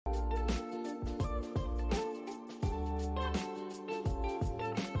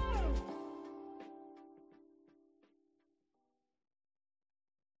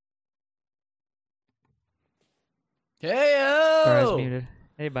Sorry, I was Heyo! muted.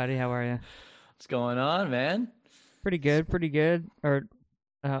 Hey, buddy, how are you? What's going on, man? Pretty good, pretty good. Or,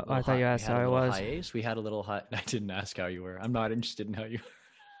 I thought you We asked had how a I little was. hiatus. We had a little hi. I didn't ask how you were. I'm not interested in how you.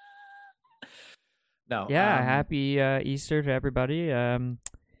 No. Yeah, happy Easter to everybody. We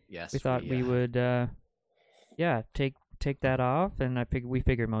Yes, thought we would, yeah, take that off, and we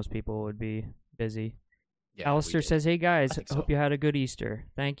figured most people would be busy. yeah, we Alistair did. says, "Hey guys, I think hope so. you had a good Easter.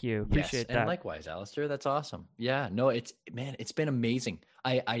 Thank you, Yes, appreciate and that." likewise, Alistair. That's awesome. Yeah, no, it's been amazing.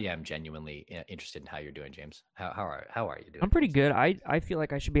 I am genuinely interested in how you're doing, James. How are you I'm doing, pretty James? good. I feel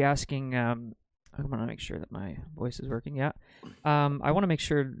like I should be asking. I want to make sure that my voice is working. Yeah. I want to make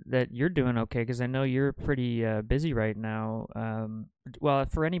sure that you're doing okay because I know you're pretty busy right now. Well,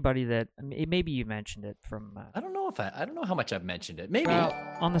 for anybody that maybe you mentioned it from. I don't know how much I've mentioned it. Maybe. Well,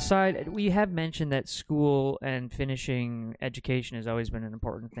 on the side, we have mentioned that school and finishing education has always been an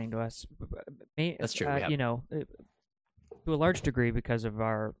important thing to us. That's true. We have. To a large degree because of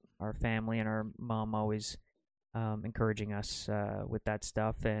our family and our mom always encouraging us with that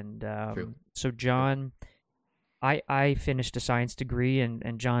stuff. And True. so John, I finished a science degree,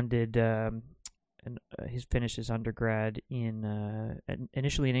 and John did. He's finished his undergrad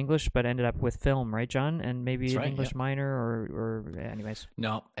initially in English, but ended up with film, right, John? And maybe That's an right. Yeah. English minor, or anyways.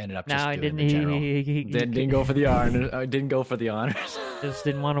 No, ended up No, just I doing didn't. the general. Didn't go for the honors. I didn't go for the honors. Just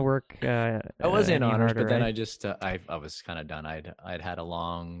didn't want to work I was in any honors, harder, but then right? I just I was kind of done. I'd had a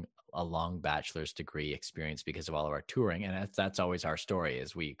long bachelor's degree experience because of all of our touring, and that's always our story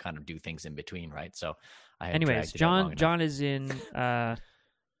is we kind of do things in between, right? So I had Anyways, dragged it out long enough. John is in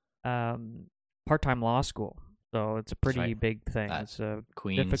um, part-time law school, so it's a That's pretty right. big thing. At It's a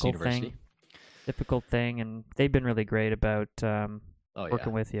Queen's difficult University. thing, and they've been really great about Oh yeah,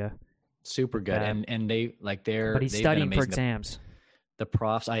 working with you super with good. that. And they like But he's they've been studying for amazing. exams, The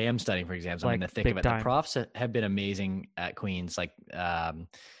profs, I am studying for exams. I'm in like the thick of big it. The time. profs have been amazing at Queens. Like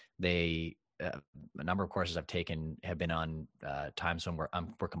they a number of courses I've taken have been on times when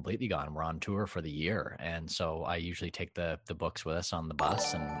we're completely gone. We're on tour for the year, and so I usually take the books with us on the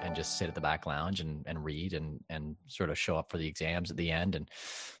bus and just sit at the back lounge and read and sort of show up for the exams at the end. And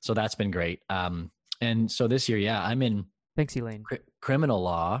so that's been great. And so this year, yeah, I'm in Thanks, Elaine. criminal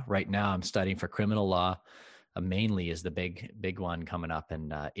law right now. I'm studying for criminal law. Mainly is the big one coming up,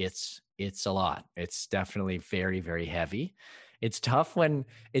 and it's a lot. It's definitely very very heavy. It's tough when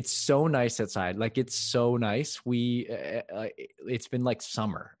it's so nice outside. Like it's so nice. It's been like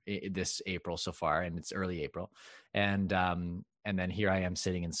summer this April so far, and it's early April, and then here I am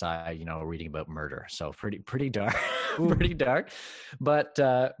sitting inside, reading about murder. So pretty dark, pretty dark, but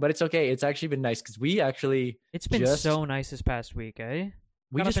it's okay. It's actually been nice because It's been just so nice this past week, eh?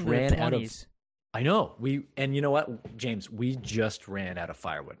 we Got up just into the ran out of 20s. I know and you know what, James, we just ran out of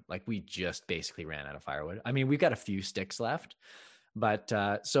firewood. Like we just basically ran out of firewood. I mean, we've got a few sticks left, but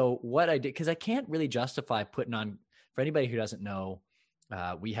so what I did, because I can't really justify putting on, for anybody who doesn't know,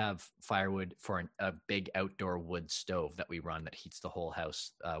 we have firewood for a big outdoor wood stove that we run that heats the whole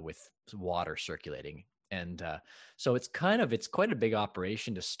house with water circulating. And so it's quite a big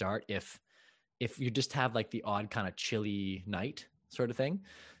operation to start if you just have like the odd kind of chilly night sort of thing.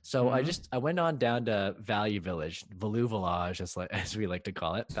 So I went on down to Value Village, Value Village, as we like to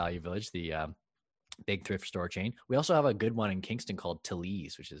call it, Value Village, the big thrift store chain. We also have a good one in Kingston called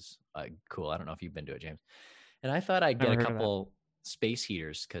Tilly's, which is cool. I don't know if you've been to it, James. And I thought I'd get Never a heard of that. couple space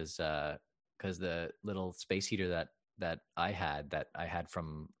heaters because the little space heater that I had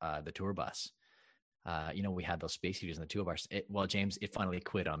from the tour bus. We had those space heaters in the tour bus. Well, James, it finally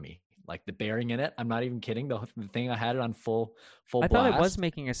quit on me. Like the bearing in it, I'm not even kidding. The thing, I had it on full I thought it was blast.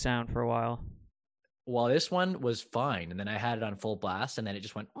 making a sound for a while. Well, this one was fine, and then I had it on full blast, and then it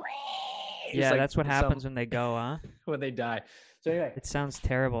just went. Yeah, Like that's what happens when they go, huh? when they die. So anyway, It sounds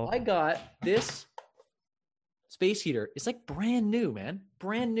terrible. I got this space heater. It's like brand new, man.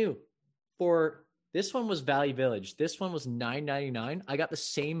 Brand new. For this one was Valley Village. This one was $9.99. I got the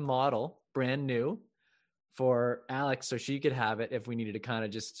same model, brand new, for Alex so she could have it if we needed to kind of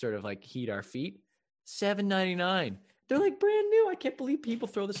just sort of like heat our feet. $7.99. They're like brand new. I can't believe people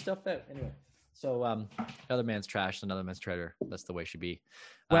throw this stuff out. Anyway, so another man's trash, another man's treasure. That's the way it should be.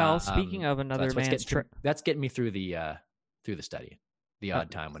 Well, speaking of So another man's that's getting me through the study. The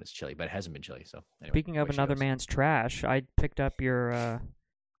odd time when it's chilly, but it hasn't been chilly. So anyway, speaking of another man's trash, I picked up your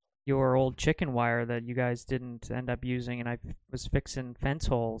old chicken wire that you guys didn't end up using, and I was fixing fence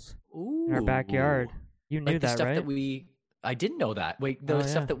holes in our backyard. You knew like the that, stuff right? that I didn't know that. Wait, the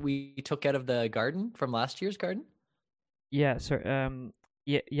stuff that we took out of the garden from last year's garden? Yeah, so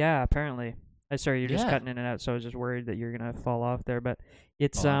yeah, apparently. Sorry, you're just Yeah. cutting in and out, so I was just worried that you're gonna fall off there. But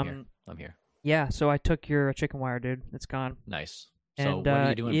it's I'm here. Yeah, so I took your chicken wire, dude. It's gone. Nice. So And what are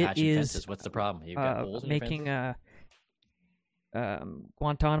you doing it patching is fences? What's the problem? You got holes in your making fences?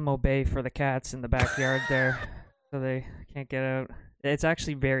 Guantanamo Bay for the cats in the backyard there, so they can't get out. It's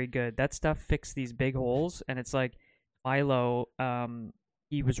actually very good. That stuff fixed these big holes, and it's like Milo.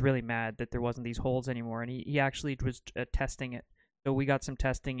 He was really mad that there wasn't these holes anymore, and he actually was testing it. So we got some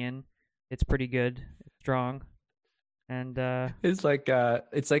testing in. It's pretty good. It's strong, and It's like the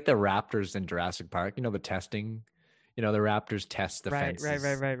raptors in Jurassic Park. You know the testing. You know the raptors test the right,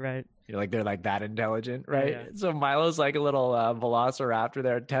 fences. right. You know, like they're like that intelligent, right? Yeah. So Milo's like a little velociraptor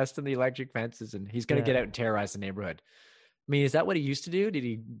there testing the electric fences, and he's gonna Yeah. get out and terrorize the neighborhood. I mean, is that what he used to do? Did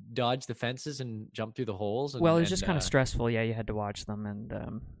he dodge the fences and jump through the holes? Well, it's just kind of stressful. Yeah, you had to watch them,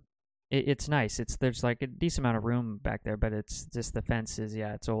 and it's nice. There's like a decent amount of room back there, but it's just the fences.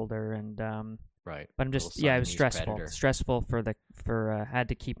 Yeah, it's older, and right. but I'm Little just it was Siamese stressful. predator. Stressful for had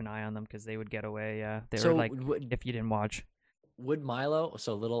to keep an eye on them because they would get away. They So were like would if you didn't watch. Milo,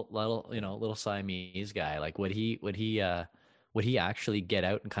 so little Siamese guy, like would he actually get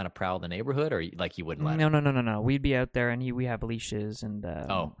out and kind of prowl the neighborhood, or like you wouldn't let No, him? no. We'd be out there, and we have leashes and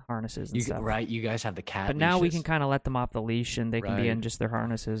Oh, harnesses and You stuff. right? You guys have the cat. But now we leashes. can kind of let them off the leash, and they can be in Right. just their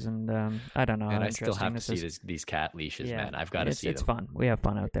harnesses. And I don't know. And how I still have interesting to this see is. these cat leashes, Yeah, man. I've got to see it's them. fun. We have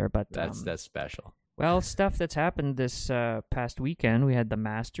fun out there, but That's special. well, stuff that's happened this past weekend. We had the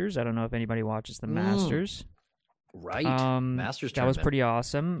Masters. I don't know if anybody watches the Masters. Right. Masters That was tournament. pretty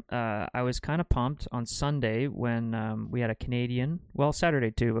awesome. I was kind of pumped on Sunday when we had a Canadian. Well,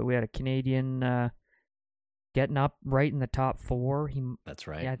 Saturday too, but we had a Canadian getting up right in the top four. That's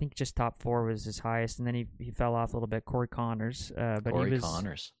right. Yeah, I think just top four was his highest, and then he fell off a little bit. Corey Connors, but Corey he was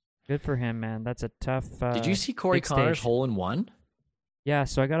Connors. good for him, man. That's a tough. Did you see Corey big Connors stage. hole in one? Yeah,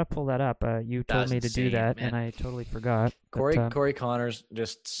 so I got to pull that up. You That told was me to do insane, that, man. and I totally forgot. Corey Connors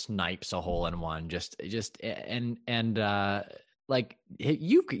just snipes a hole in one. Like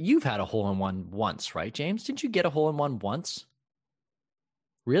you've had a hole in one once, right, James? Didn't you get a hole in one once?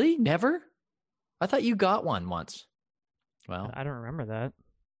 Really? Never? I thought you got one once. Well, I don't remember that.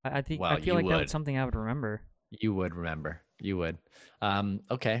 I think Well, I feel you like that would. was something I would remember. you would remember. You would.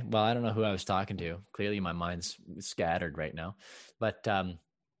 Okay. Well, I don't know who I was talking to. Clearly, my mind's scattered right now. But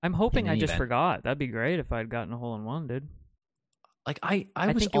I'm hoping in I any just event- forgot. That'd be great if I'd gotten a hole in one, dude. like I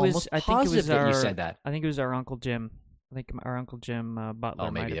was think it was- almost I think it was positive that you our- said that. I think it was our Uncle Jim. I think our Uncle Jim Butler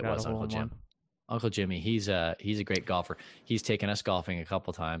Oh, might maybe have it got was a hole Uncle in Jim. one. Uncle Jimmy, he's a great golfer. He's taken us golfing a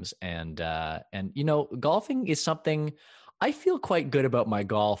couple times, and golfing is something I feel quite good about my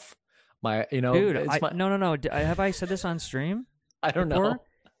golf. Dude, it's no. Have I said this on stream? I don't before? know.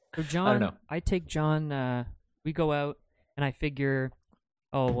 So John, know. I take John. We go out, and I figure,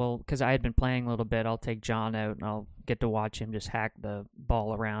 oh well, because I had been playing a little bit. I'll take John out, and I'll get to watch him just hack the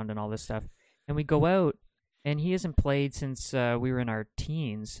ball around and all this stuff. And we go out, and he hasn't played since we were in our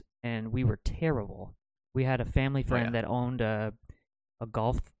teens, and we were terrible. We had a family friend that owned a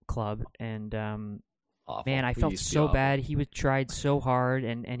golf club, and Awful. man, I We felt used to be so awful. bad. He was tried so hard,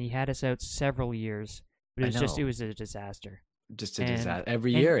 and he had us out several years. But I it know. was a disaster. Just a And- disaster.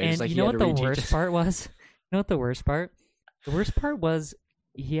 Every year, And it's like you he know had what to the reteach worst us. part was? You know what the worst part? The worst part was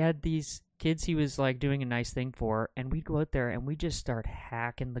he had these kids he was like doing a nice thing for, and we'd go out there and we just start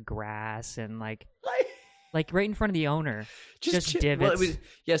hacking the grass and like right in front of the owner. Just divots.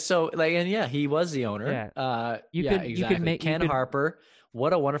 So he was the owner. Yeah. You exactly. could make- Ken you could- Harper.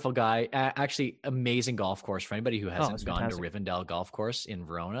 What a wonderful guy. Actually, amazing golf course for anybody who hasn't it's gone fantastic. to Rivendell Golf Course in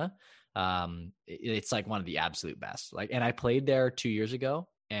Verona. It's like one of the absolute best. And I played there 2 years ago,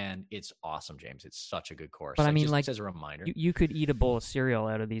 and it's awesome, James. It's such a good course. But I mean, just as a reminder. You could eat a bowl of cereal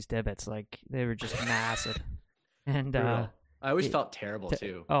out of these divots. Like they were just massive. And Brutal. I always it- felt terrible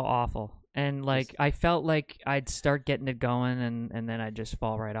too. oh, awful. And like I felt like I'd start getting it going, and then I'd just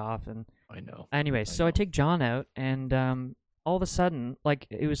fall right off. And I know. anyway, so I know. take John out, and all of a sudden, like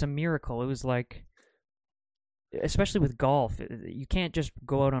it was a miracle. It was like, especially with golf, you can't just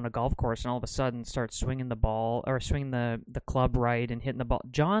go out on a golf course and all of a sudden start swinging the ball or swinging the club right and hitting the ball.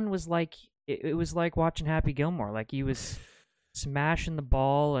 John was like, it was like watching Happy Gilmore. Like he was smashing the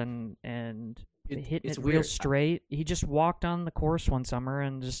ball and hitting it's it real weird. straight. He just walked on the course one summer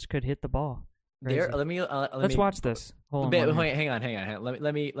and just could hit the ball. There, Crazy. let Let's me watch this. Hold Wait, on. wait, hang on.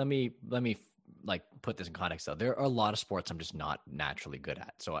 Let me like put this in context though. There are a lot of sports I'm just not naturally good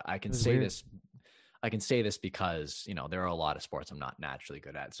at. So I can This is say weird. this. I can say this because there are a lot of sports I'm not naturally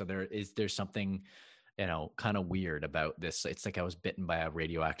good at. So there's something kind of weird about this. It's like I was bitten by a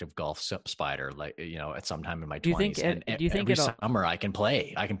radioactive golf spider, like at some time in my 20s. Do you think every it'll- summer I can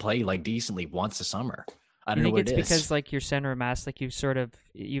play? I can play like decently once a summer. I You don't know think what it's it is. because like your center of mass, like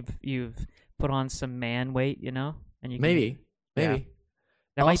you've put on some man weight, you know, and you can, Maybe. Yeah.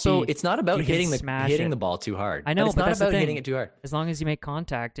 That Also, might be, it's not about you can hitting smash the it. ball too hard. I know, it's but not that's the about hitting thing. it too hard. As long as you make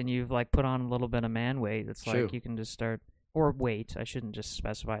contact and you've like put on a little bit of man weight, it's True. like you can just start, or weight. I shouldn't just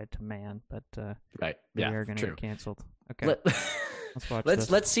specify it to man, but Right. we Yeah. are going to True. get canceled. Okay, let's watch let's this.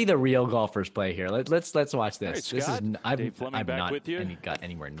 let's see the real golfers play here. Let's watch this. Right, This is Scott. I've Dave Fleming I'm back not with you. got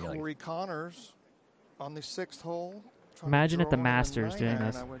anywhere near like Corey Connors on the 6th hole. trying to Imagine at the draw in Masters doing 9-iron,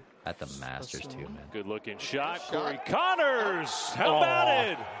 this. I would at the Masters too, assume. man. Good looking shot. Shot. Corey Connors. How about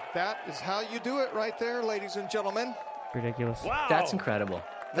it? That is how you do it right there, ladies and gentlemen. Ridiculous. Wow. That's incredible.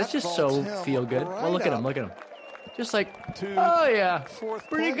 That's That just so vaults him feel good. right Well, look at him. up Look at him. Just like, to oh yeah, fourth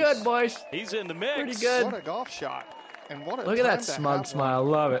pretty place. good, boys. He's in the mix. Pretty good. What a golf shot. And what a Look at that time to smug have smile.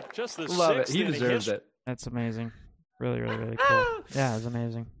 Love it. Just the Love it. sixth He in deserves history. it. That's amazing. Really, really, really cool. Yeah, it's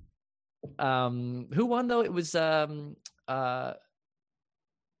amazing. Who won though? It was I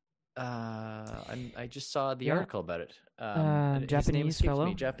just saw the Yeah. article about it. His name Japanese escapes fellow?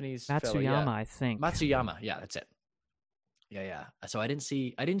 me. Japanese Matsuyama, fellow, yeah. I think. Matsuyama, yeah, that's it. Yeah. So I didn't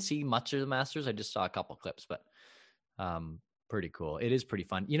see much of the Masters. I just saw a couple clips, but pretty cool. It is pretty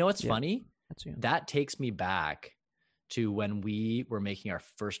fun. You know what's Yeah. funny? Matsuyama. That takes me back to when we were making our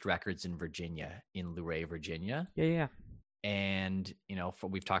first records in Virginia, in Luray, Virginia. Yeah. And, you know,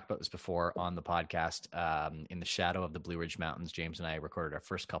 we've talked about this before on the podcast. In the shadow of the Blue Ridge Mountains, James and I recorded our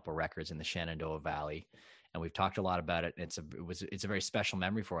first couple records in the Shenandoah Valley. And we've talked a lot about it. It's a very special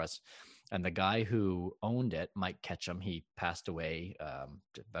memory for us. And the guy who owned it, Mike Ketchum, he passed away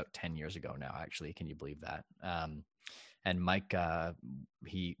about 10 years ago now, actually. Can you believe that? And Mike, the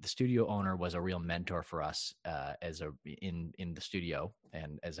studio owner, was a real mentor for us in the studio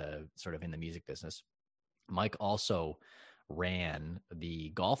and as a sort of in the music business. Mike also ran the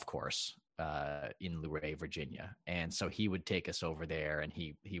golf course in Luray, Virginia, and so he would take us over there, and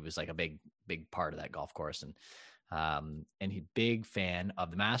he was like a big part of that golf course, and he's big fan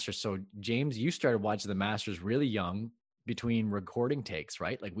of the Masters. So James, you started watching the Masters really young, between recording takes,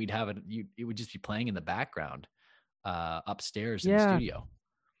 right? Like we'd have it would just be playing in the background upstairs in the studio.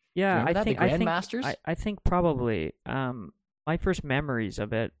 Yeah, Remember that, the Grandmasters? I think probably my first memories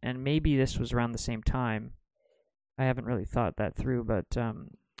of it, and maybe this was around the same time. I haven't really thought that through, but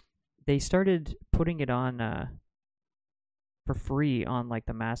they started putting it on for free on like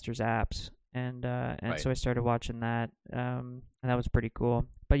the Masters apps, and Right. so I started watching that, and that was pretty cool.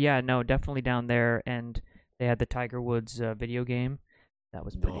 But yeah, no, definitely down there, and they had the Tiger Woods video game. That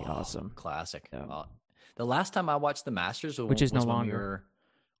was pretty awesome. Classic. Yeah. The last time I watched the Masters Which is no was when we longer. were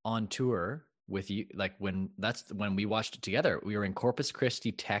on tour with you. Like when we watched it together. We were in Corpus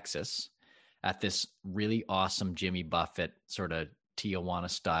Christi, Texas, at this really awesome Jimmy Buffett sort of Tijuana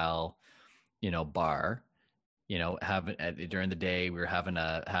style, bar. During the day we were having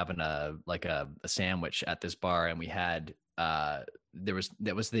a sandwich at this bar, and we had that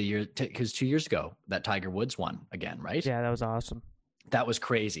was the year, because 2 years ago that Tiger Woods won again, right? Yeah, that was awesome. That was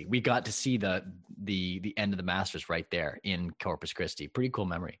crazy. We got to see the end of the Masters right there in Corpus Christi. Pretty cool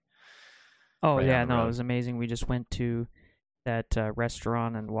memory. Oh Right yeah, on the no, it road. was amazing. We just went to that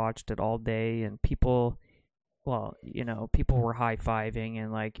restaurant and watched it all day, and people were high-fiving,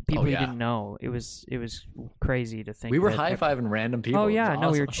 and like people you yeah. didn't know. It was crazy to think We were that high-fiving random people. Oh It was yeah, no,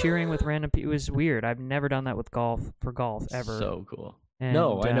 we were awesome. cheering with random people. It was weird. I've never done that with golf ever. So cool. And,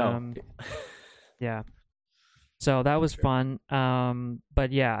 No, I know. Yeah. So that was fun.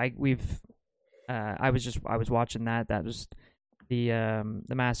 But yeah, I was watching that. That was the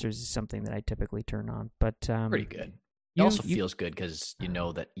Masters is something that I typically turn on. But Pretty good. It also feels good because you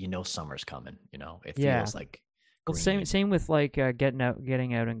know summer's coming. It Yeah. feels like well, green. same with like getting out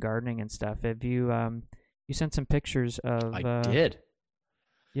and gardening and stuff. Have you you sent some pictures of I did.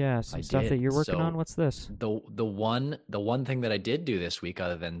 Yeah, some I stuff did. that you're working So- on. What's this? The one thing that I did do this week,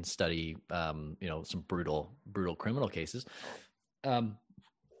 other than study some brutal criminal cases,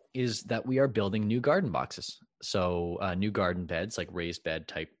 is that we are building new garden boxes. So new garden beds, like raised bed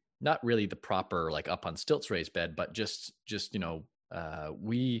type, not really the proper like up on stilts raised bed, but just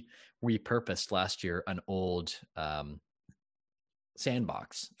we repurposed last year an old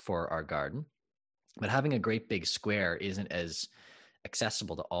sandbox for our garden, but having a great big square isn't as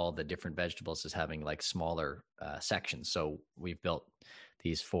accessible to all the different vegetables as having like smaller sections. So we've built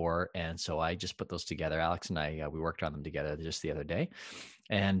these 4, and so I just put those together. Alex and I we worked on them together just the other day,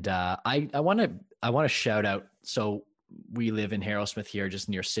 and I want to shout out. So we live in Harrowsmith here, just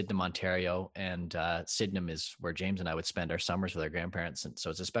near Sydenham, Ontario, and Sydenham is where James and I would spend our summers with our grandparents, and so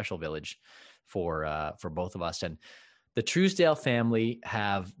it's a special village for both of us. And the Truesdale family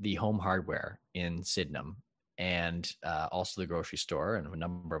have the Home Hardware in Sydenham. and also the grocery store and a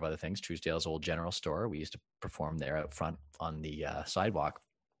number of other things. Truesdale's old general store. We used to perform there out front on the sidewalk.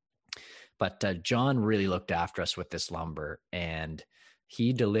 But John really looked after us with this lumber, and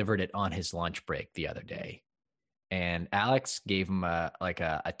he delivered it on his lunch break the other day. And Alex gave him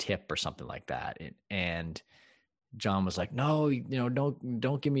a tip or something like that. And John was like, no,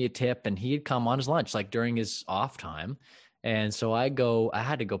 don't give me a tip. And he had come on his lunch, like during his off time. And so I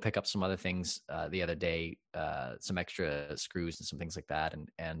had to go pick up some other things the other day, some extra screws and some things like that.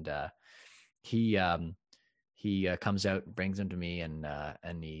 And he comes out, brings them to me, and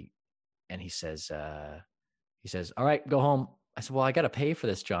he says, all right, go home. I said, well, I got to pay for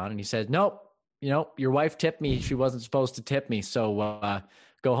this, John. And he said, nope, your wife tipped me. She wasn't supposed to tip me. So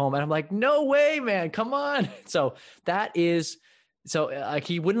go home. And I'm like, no way, man, come on. So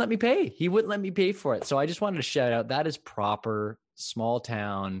he wouldn't let me pay. He wouldn't let me pay for it. So I just wanted to shout out, that is proper small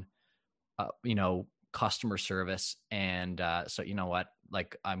town, customer service. And so you know what,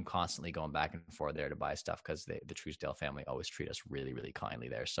 like I'm constantly going back and forth there to buy stuff because the Truesdale family always treat us really, really kindly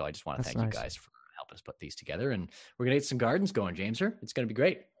there. So I just want to thank you guys for helping us put these together. And we're going to get some gardens going, James. It's going to be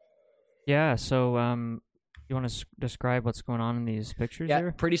great. Yeah. So you want to describe what's going on in these pictures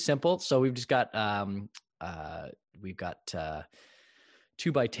here? Pretty simple. So we've just got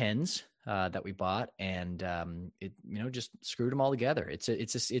 2x10s that we bought, and it just screwed them all together. It's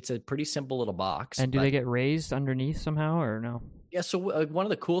a pretty simple little box. And do they get raised underneath somehow or no? Yeah. So one of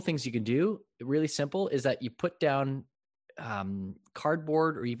the cool things you can do, really simple, is that you put down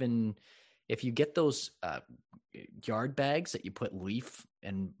cardboard, or even if you get those yard bags that you put leaf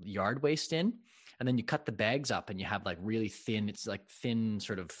and yard waste in, and then you cut the bags up and you have like really thin, it's like thin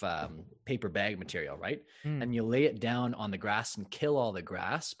sort of paper bag material, right? And you lay it down on the grass and kill all the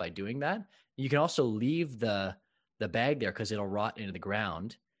grass by doing that. You can also leave the bag there because it'll rot into the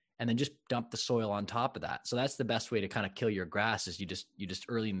ground, and then just dump the soil on top of that. So that's the best way to kind of kill your grass, is you just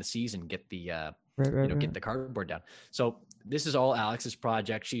early in the season get the get the cardboard down. So this is all Alex's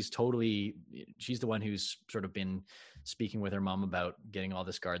project. She's the one who's sort of been speaking with her mom about getting all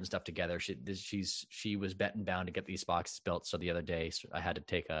this garden stuff together. She was betting bound to get these boxes built. So the other day I had to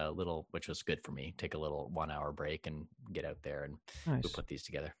take a little, which was good for me, take a little 1 hour break and get out there and we'll put these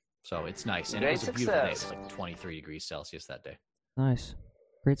together. So it's nice. And it was a beautiful day. It was like 23 degrees Celsius that day. Nice.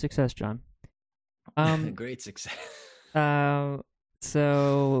 Great success, John. Great success.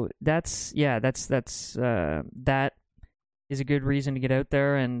 So that is a good reason to get out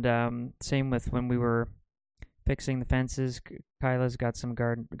there. And same with when we were fixing the fences. Kyla's got some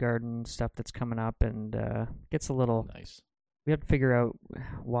garden stuff that's coming up, and gets a little nice. We have to figure out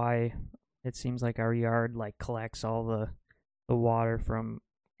why it seems like our yard like collects all the water from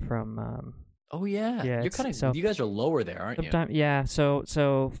oh yeah, you're kind of you guys are lower there, aren't you? Yeah.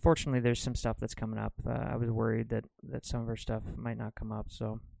 So fortunately, there's some stuff that's coming up. I was worried that some of our stuff might not come up.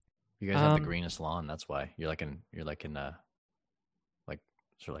 So you guys have the greenest lawn. That's why you're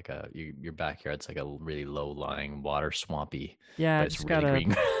your backyard's like a really low lying water swampy. Yeah, it's really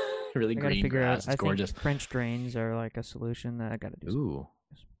green, really green grass. It's gorgeous. Think French drains are like a solution that I got to do. Ooh.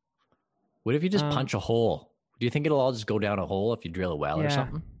 What if you just punch a hole? Do you think it'll all just go down a hole if you drill a well or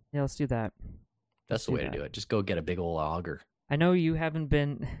something? Yeah, let's do that. That's the way to do it. Just go get a big old auger. I know you haven't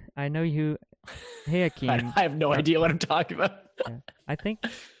been. I know you. Hey, Akeem. I have no idea what I'm talking about. Yeah. I think.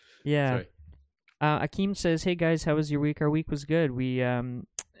 Yeah. Sorry. Akeem says, "Hey guys, how was your week? Our week was good. We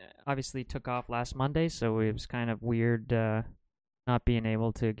obviously took off last Monday, so it was kind of weird not being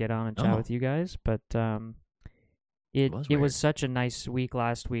able to get on and chat with you guys. But it was such a nice week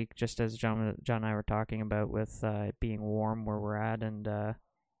last week, just as John and I were talking about, with it being warm where we're at, and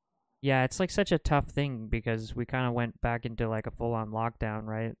yeah, it's like such a tough thing because we kind of went back into like a full-on lockdown,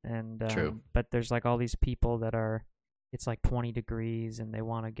 right? And True. But there's like all these people that are, it's like 20 degrees and they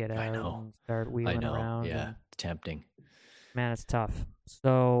want to get out and start wheeling around. Yeah, it's tempting. Man, it's tough.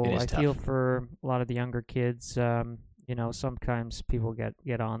 So I tough. feel for a lot of the younger kids. Sometimes people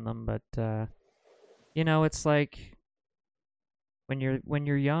get on them, but it's like when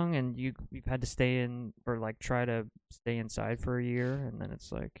you're young and you've had to stay in or like try to stay inside for a year, and then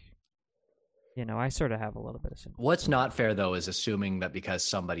it's like, I sort of have a little bit of sympathy. What's not fair though is assuming that because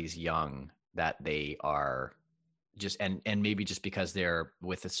somebody's young that they are just and maybe just because they're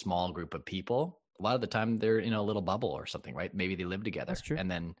with a small group of people. A lot of the time they're in a little bubble or something, right? Maybe they live together. That's true.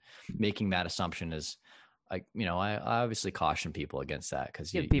 And then making that assumption is like, I obviously caution people against that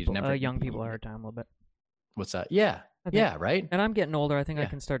because young people are a hard time a little bit. What's that? Yeah. Yeah. Right. And I'm getting older. I think I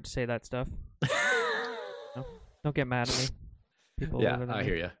can start to say that stuff. No, don't get mad at me. People. Yeah, I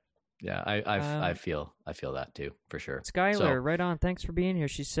hear you. Yeah, I feel that too, for sure. Skylar, So, right on. Thanks for being here.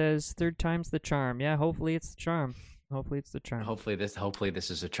 She says third time's the charm. Yeah, hopefully it's the charm. Hopefully it's the charm. hopefully this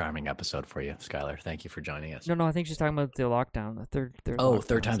is a charming episode for you, Skylar. Thank you for joining us. No, I think she's talking about the lockdown. The third Oh, lockdown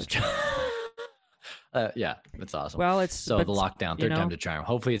third is time's the a charm. Yeah, that's awesome. Well, it's so but, the lockdown, you third know, time's a charm.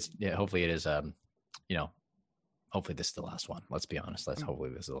 Hopefully hopefully it is hopefully this is the last one. Let's be honest. Hopefully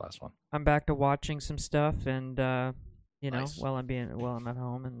this is the last one. I'm back to watching some stuff, and Nice. while I'm at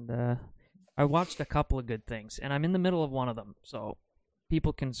home, and I watched a couple of good things, and I'm in the middle of one of them, so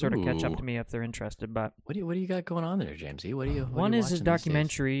people can sort of catch up Ooh. to me if they're interested. But What do you got going on there, Jamesy? What one are you is a watching these days?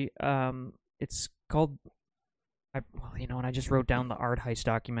 documentary. It's called. And I just wrote down the Art Heist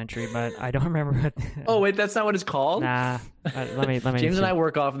documentary, but I don't remember what. Oh wait, that's not what it's called. Nah, let me. James see. and I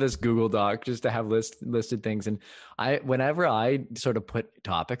work off of this Google Doc just to have listed things, and whenever I sort of put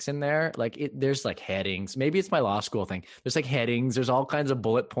topics in there, there's like headings. Maybe it's my law school thing. There's like headings. There's all kinds of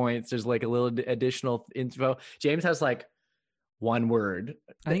bullet points. There's like a little additional info. James has like one word,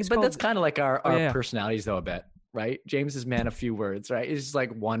 I think it's but called- that's kind of like our yeah. personalities though a bit, right? James is man of few words, right? It's just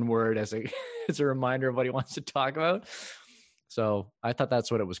like one word as a as a reminder of what he wants to talk about. So I thought that's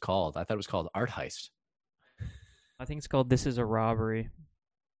what it was called. I thought it was called Art Heist. I think it's called "This Is a Robbery."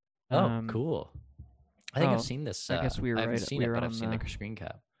 Oh, cool. I think oh, I've seen this. I guess we were I haven't right- seen we it, were but I've on seen the the- screen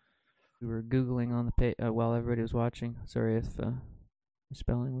cap. We were googling on the while everybody was watching. Sorry if the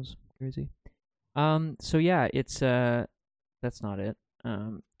spelling was crazy. So yeah, it's that's not it.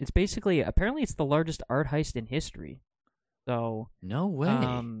 It's basically apparently it's the largest art heist in history. So No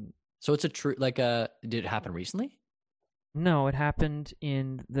way. So it's a true did it happen recently? no, it happened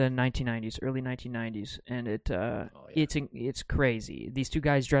in the 1990s, early 1990s, and it's crazy. These two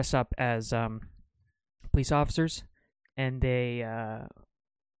guys dress up as police officers, and they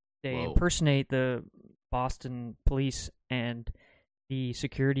Whoa. impersonate the Boston police, and the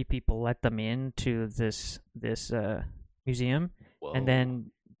security people let them into this museum, Whoa. and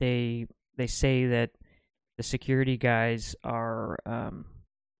then they say that the security guys are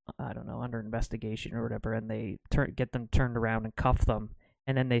I don't know, under investigation or whatever, and they get them turned around and cuff them,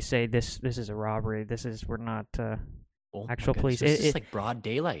 and then they say this is a robbery. We're not Oh my actual goodness. police. So it's like broad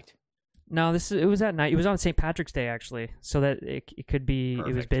daylight. No, it was at night. It was on St. Patrick's Day actually, so that it could be it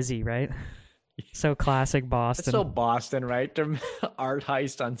was Perfect. busy, right? So classic Boston. That's so Boston, right? To Art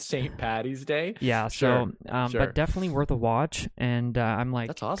Heist on St. Patty's Day. Yeah, Sure, so sure. but definitely worth a watch, and I'm like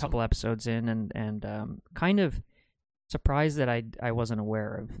That's a awesome. couple episodes in, and kind of surprised that I wasn't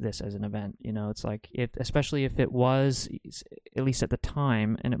aware of this as an event. It's like especially if it was, at least at the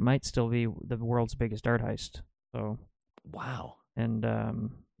time, and it might still be the world's biggest art heist. So Wow.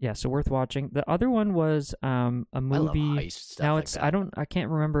 and yeah, so worth watching. The other one was a movie. I love heist stuff Now like it's that. I can't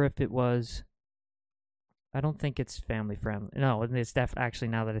remember if it was. I don't think it's family friendly. No, it's actually,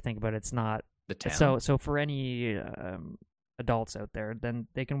 now that I think about it, it's not. The town. So for any adults out there, then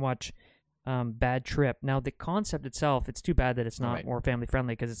they can watch Bad Trip. Now the concept itself, it's too bad that it's not Right. more family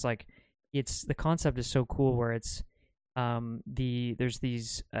friendly, because it's like the concept is so cool where it's there's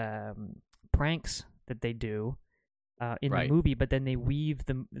these pranks that they do in Right. the movie, but then they weave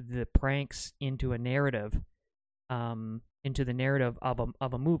the pranks into a narrative, into the narrative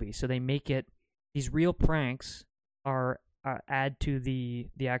of a movie. So they make it, these real pranks are add to the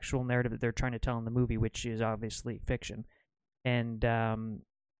actual narrative that they're trying to tell in the movie, which is obviously fiction. And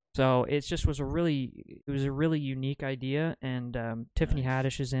so it just was a really unique idea, and Tiffany Nice.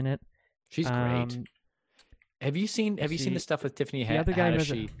 Haddish is in it. She's great. Have you seen see. the stuff with Tiffany The other guy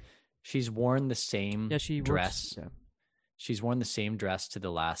Haddish? was She's worn the same she dress. Works, yeah. She's worn the same dress to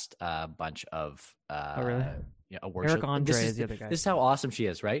the last bunch of Oh, really? awards. Eric shows. Andre This is the other guy. This is how awesome she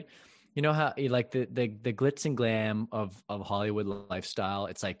is, right? You know how like the glitz and glam of Hollywood lifestyle.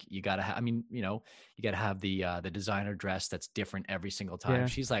 It's like you gotta have. I mean, you gotta have the designer dress that's different every single time. Yeah.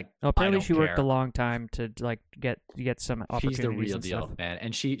 She's like, No, apparently I don't she worked a care. long time to like get some opportunities. She's the real and deal, stuff. man.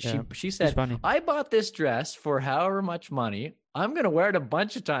 And she Yeah. she said, funny. I bought this dress for however much money. I'm gonna wear it a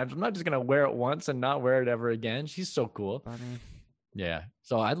bunch of times. I'm not just gonna wear it once and not wear it ever again. She's so cool. Funny. Yeah.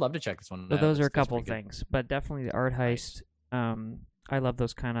 So I'd love to check this one So out. those are a That's couple of pretty good. things, but definitely the art Nice. heist. I love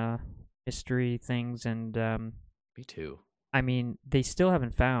those kind of history things, and Me too. I mean, they still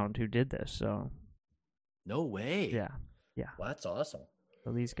haven't found who did this. So No way. yeah, Well, that's awesome.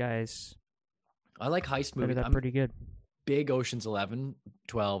 so these guys I like heist did movies. that I'm pretty good. a big Ocean's 11,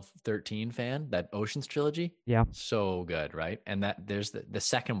 12, 13 fan. That Ocean's trilogy. Yeah. So good, right? And that there's the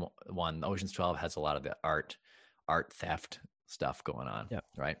second one, Ocean's 12, has a lot of the art theft stuff going on. Yep.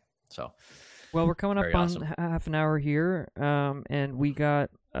 Right. So Well, we're coming up Very on awesome. half an hour here, and we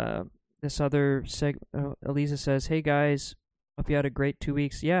got this other Elisa says, "Hey guys, Hope you had a great 2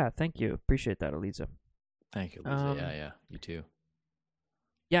 weeks. Yeah, thank you. Appreciate that, Eliza. Thank you, Lisa. Yeah, you too.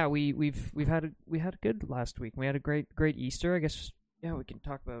 Yeah, we had a good last week. We had a great Easter. I guess. Yeah, we can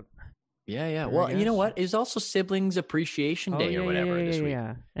talk about. Yeah. Sure, Well, you know guess. what? It's also Siblings Appreciation Day or whatever this week.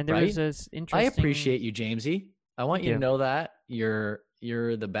 Yeah. And there right? was this I interesting. appreciate you, Jamesy. I want Thank you to you. know that you're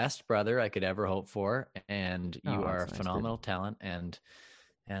the best brother I could ever hope for, and you Oh, are a that's nice, dude. phenomenal talent. And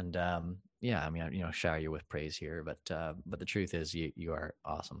yeah, I mean, shower you with praise here, but the truth is, you are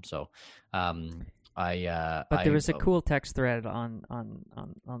awesome. So, But there was a cool text thread on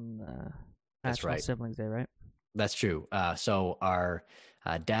That's National right. Siblings Day, right? That's true. So our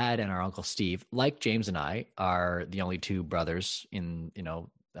dad and our uncle Steve, like James and I, are the only two brothers in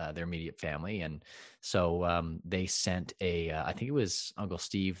their immediate family, and so they sent I think it was Uncle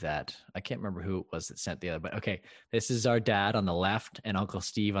Steve that I can't remember who it was that sent the other, but okay, this is our dad on the left and Uncle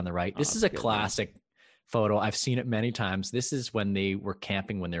Steve on the right. This is a Good, classic photo. I've seen it many times. This is when they were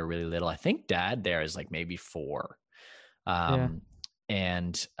camping when they were really little. I think dad there is like maybe 4. And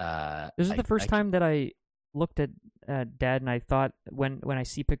this is the first time that I looked at Dad, and I thought when I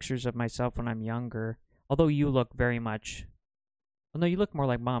see pictures of myself when I'm younger, although you look very much, well, no, you look more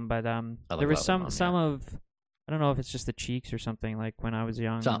like Mom, but there was some of, I don't know if it's just the cheeks or something, like when I was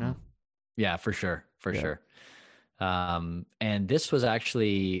young. Something. You know? Yeah, for sure. And this was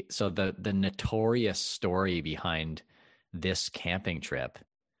actually, so the notorious story behind this camping trip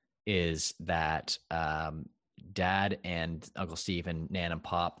is that Dad and Uncle Steve and Nan and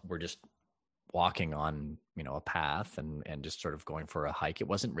Pop were just walking on, a path and just sort of going for a hike. It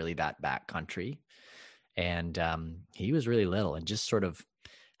wasn't really that backcountry. And he was really little and just sort of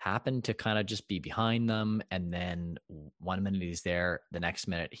happened to kind of just be behind them. And then one minute he's there, the next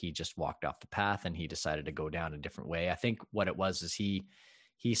minute he just walked off the path and he decided to go down a different way. I think what it was is he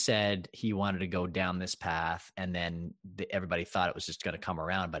said he wanted to go down this path, and then everybody thought it was just going to come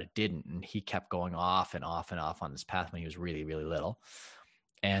around, but it didn't. And he kept going off and off and off on this path when he was really, really little.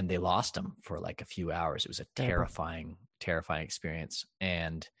 And they lost him for like a few hours. It was a terrifying experience.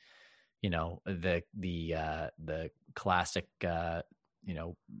 And, the classic,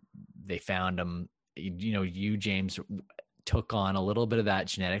 they found him, you, James, took on a little bit of that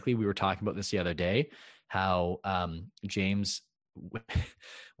genetically. We were talking about this the other day, how James, when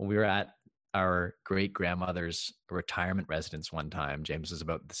we were at our great grandmother's retirement residence one time, James was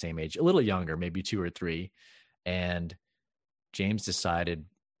about the same age, a little younger, maybe 2 or 3. And James decided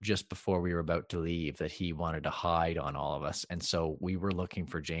just before we were about to leave that he wanted to hide on all of us. And so we were looking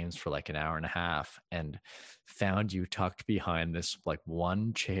for James for like an hour and a half and found you tucked behind this like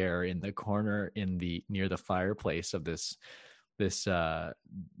one chair in the corner near the fireplace of this retirement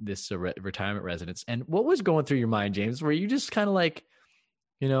residence. And what was going through your mind, James? Were you just kind of like,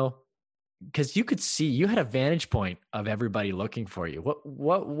 because you could see, you had a vantage point of everybody looking for you.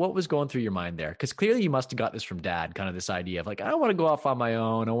 What was going through your mind there? Because clearly you must have got this from Dad, kind of this idea of like, I don't want to go off on my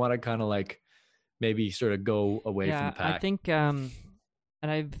own. I want to kind of like maybe sort of go away from the pack. I think, and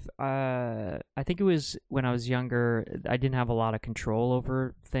I think it was when I was younger, I didn't have a lot of control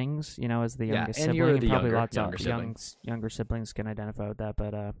over things, as the youngest sibling. You're the probably younger, lots younger of sibling. younger siblings can identify with that.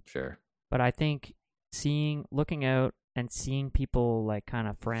 But sure. But I think looking out and seeing people like kind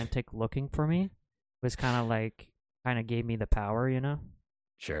of frantic looking for me was kind of gave me the power,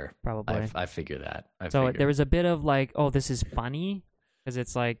 Sure. Probably. I figure that. There was a bit of like, oh, this is funny because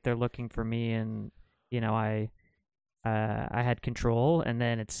it's like they're looking for me, and I had control, and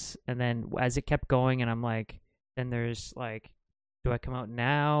then as it kept going, and I'm like, then there's like, do I come out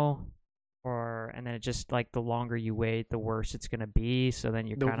now? And then it just like the longer you wait, the worse it's gonna be. So then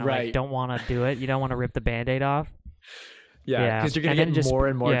you kind of like don't want to do it. You don't want to rip the Band-Aid off. Yeah, because you're gonna get more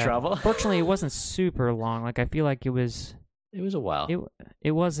and more trouble. Fortunately, it wasn't super long. Like I feel like it was. It was a while.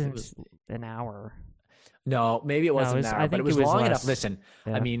 It wasn't an hour. No, maybe it wasn't an hour, but it was long enough. Listen,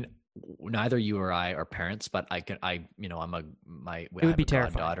 yeah. I mean, neither you or I are parents, but I have a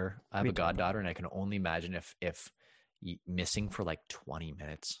goddaughter. I have a goddaughter, and I can only imagine if missing for like 20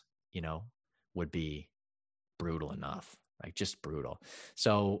 minutes, would be brutal enough. Like just brutal.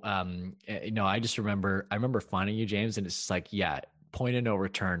 So, I just remember finding you, James, and it's just like, yeah, point of no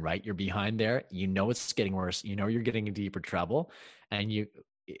return, right? You're behind there. It's getting worse. You're getting in deeper trouble, and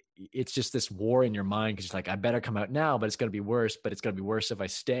it's just this war in your mind because you're like, I better come out now, but it's going to be worse. But it's going to be worse if I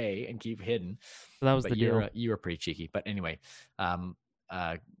stay and keep hidden. So that was the deal. You were pretty cheeky, but anyway,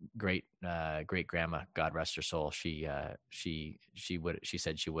 great grandma, God rest her soul. She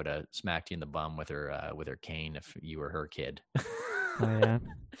said she would have smacked you in the bum with her cane if you were her kid. Oh yeah.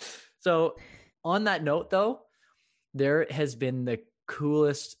 So on that note though, there has been the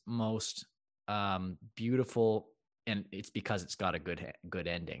coolest, most beautiful and it's because it's got a good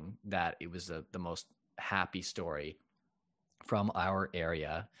ending that it was the most happy story from our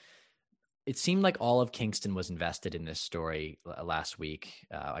area. It seemed like all of Kingston was invested in this story last week.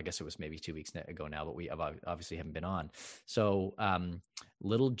 I guess it was maybe 2 weeks ago now, but we obviously haven't been on. So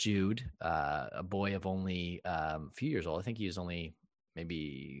little Jude, a boy of only a few years old, I think he was only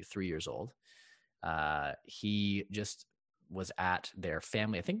maybe 3 years old. He just was at their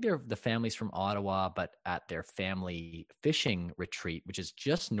family. I think the family's from Ottawa, but at their family fishing retreat, which is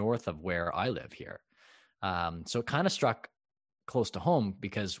just north of where I live here. So it kind of struck close to home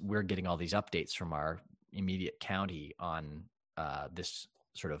because we're getting all these updates from our immediate county on this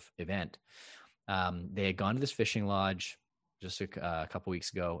sort of event. They had gone to this fishing lodge just a couple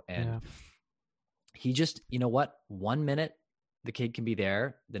weeks ago, and he just, you know what? 1 minute the kid can be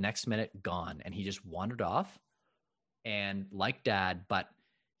there, the next minute gone, and he just wandered off. And like Dad, but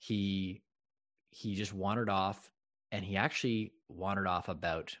he just wandered off, and he actually wandered off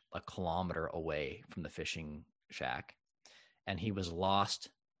about a kilometer away from the fishing shack. And he was lost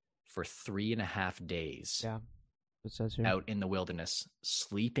for 3.5 days it says here. Out in the wilderness,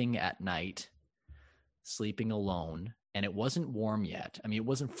 sleeping at night, sleeping alone. And it wasn't warm yet. I mean, it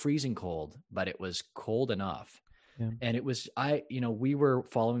wasn't freezing cold, but it was cold enough. Yeah. And it was, we were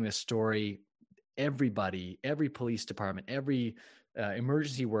following this story. Everybody, every police department, every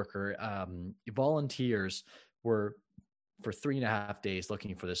emergency worker, volunteers were for 3.5 days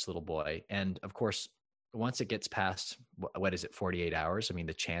looking for this little boy. And of course, once it gets past, 48 hours? I mean,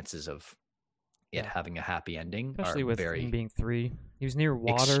 the chances of it having a happy ending especially are with him being 3. He was near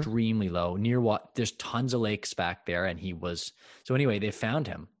water. Extremely low. Near what? There's tons of lakes back there, and he was. So anyway, they found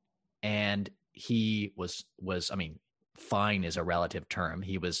him, and he was. I mean, fine is a relative term.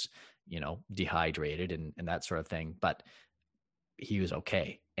 He was, dehydrated and that sort of thing, but he was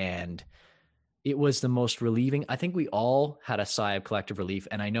okay. And it was the most relieving. I think we all had a sigh of collective relief.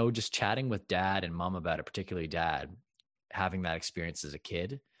 And I know just chatting with Dad and Mom about it, particularly Dad, having that experience as a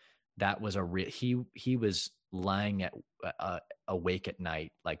kid, that was he was lying awake at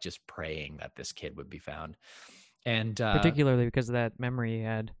night, like just praying that this kid would be found. And particularly because of that memory he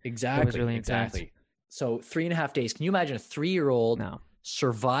had. Exactly. It was really intense. Exactly. So 3.5 days. Can you imagine a 3-year-old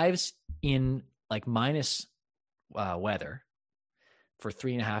survives in like minus weather for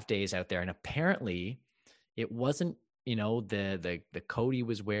 3.5 days out there? And apparently it wasn't, the coat he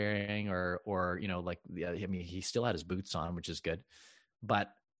was wearing or he still had his boots on, which is good,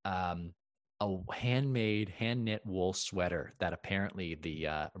 but a hand knit wool sweater that apparently the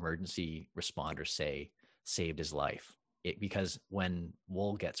emergency responders say saved his life. Because when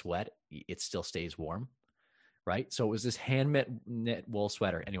wool gets wet, it still stays warm, right? So it was this hand knit wool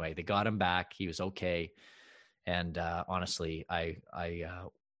sweater. Anyway, they got him back. He was okay. And honestly,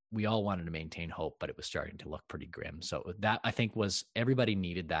 we all wanted to maintain hope, but it was starting to look pretty grim. So that, I think, was everybody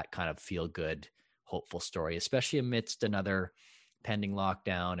needed that kind of feel good, hopeful story, especially amidst another pending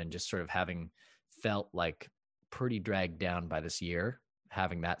lockdown and just sort of having felt like pretty dragged down by this year.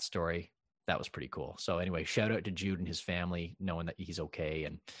 Having that story, that was pretty cool. So anyway, shout out to Jude and his family, knowing that he's okay.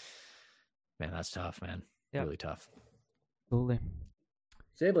 And man, that's tough, man. Yeah. Really tough. Absolutely.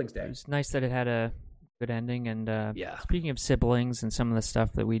 Siblings Day. It was nice that it had a good ending. And speaking of siblings and some of the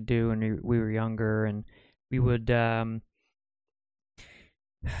stuff that we do when we were younger, and we would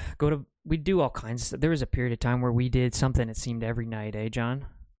we'd do all kinds of stuff. There was a period of time where we did something, it seemed, every night, John?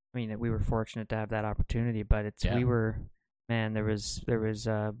 I mean, we were fortunate to have that opportunity, but there was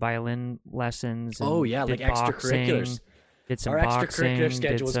violin lessons. And like extracurriculars. Did some Our boxing. Extracurricular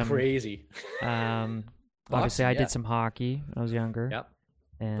schedule was crazy. Obviously, I did some hockey when I was younger. Yep.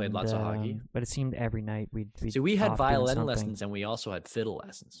 And, played lots of hockey. But it seemed every night we'd So we had off doing violin something. lessons, and we also had fiddle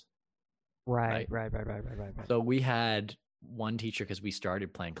lessons. Right. So we had one teacher because we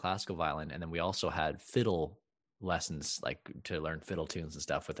started playing classical violin, and then we also had fiddle lessons, like to learn fiddle tunes and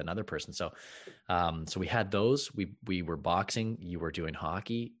stuff with another person. So we had those. We were boxing. You were doing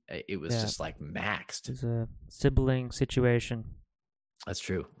hockey. It was just like maxed. It's a sibling situation. That's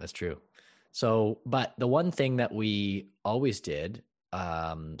true. So, but the one thing that we always did,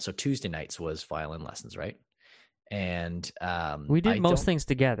 so Tuesday nights was violin lessons, right? And we did most things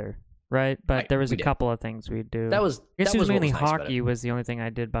together, right? But there was a couple of things we'd do. I guess it was mainly hockey was the only thing I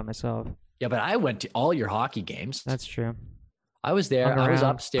did by myself. Yeah, but I went to all your hockey games. That's true. I was there. I was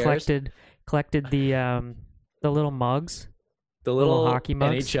upstairs. Collected the little mugs The Little little hockey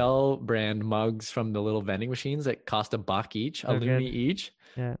mugs. NHL brand mugs from the little vending machines that cost $1 each, a So loonie good. each.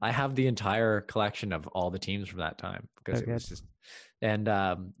 Yeah. I have the entire collection of all the teams from that time because So it was good. just, and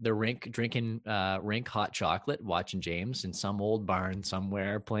the drinking rink hot chocolate, watching James in some old barn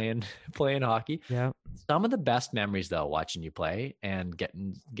somewhere playing hockey. Yeah. Some of the best memories though, watching you play and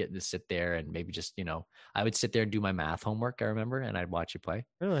getting to sit there and maybe just, I would sit there and do my math homework, I remember, and I'd watch you play.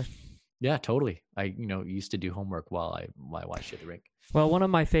 Really? Yeah, totally. I used to do homework while I watched you at the rink. Well, one of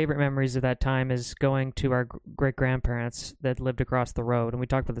my favorite memories of that time is going to our great grandparents that lived across the road, and we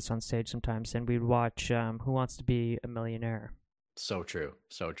talked about this on stage sometimes. And we'd watch Who Wants to Be a Millionaire, So true.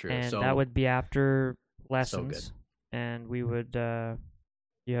 So true. and So that would be after good. lessons. And we would. Do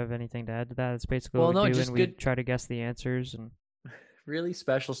you have anything to add to that? It's basically Well, what no, we do, just and we good- try to guess the answers. And really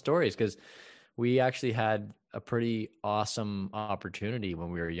special stories because we actually had a pretty awesome opportunity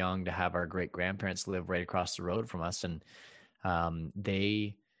when we were young to have our great grandparents live right across the road from us. And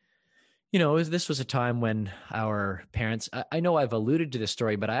they, this was a time when our parents, I know I've alluded to this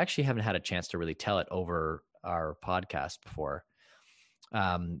story, but I actually haven't had a chance to really tell it over our podcast before.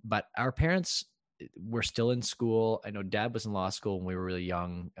 But our parents were still in school. I know Dad was in law school when we were really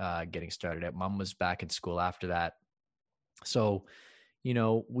young, getting started out. Mom was back in school after that. So,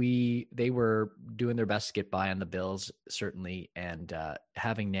 they were doing their best to get by on the bills, certainly. And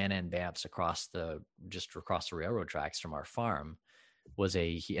having Nana and Bamps just across the railroad tracks from our farm was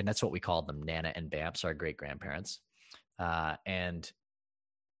and that's what we called them, Nana and Bamps, our great grandparents. And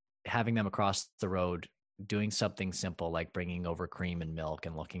having them across the road, doing something simple like bringing over cream and milk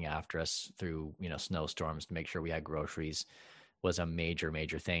and looking after us through, snowstorms to make sure we had groceries was a major,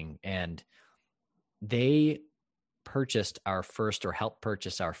 major thing. And they helped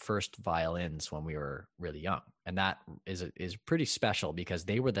purchase our first violins when we were really young. And that is pretty special because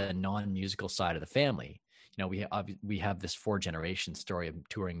they were the non-musical side of the family. We have this 4-generation story of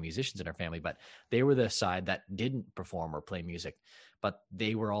touring musicians in our family, but they were the side that didn't perform or play music, but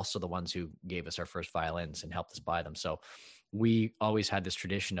they were also the ones who gave us our first violins and helped us buy them. So we always had this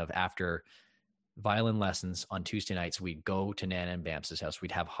tradition of after violin lessons on Tuesday nights, we'd go to Nana and Bamps' house.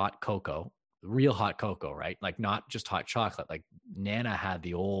 We'd have hot cocoa, real hot cocoa, right? Like not just hot chocolate. Like Nana had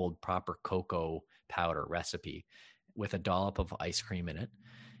the old proper cocoa powder recipe with a dollop of ice cream in it.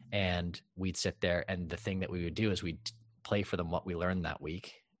 And we'd sit there, and the thing that we would do is we'd play for them what we learned that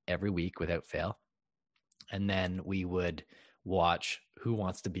week, every week without fail. And then we would watch Who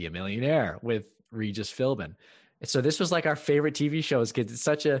Wants to Be a Millionaire with Regis Philbin. So this was like our favorite TV shows because it's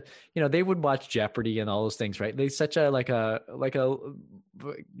such a, they would watch Jeopardy and all those things, right? They such a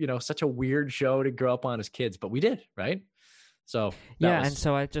such a weird show to grow up on as kids, but we did, right? So yeah, and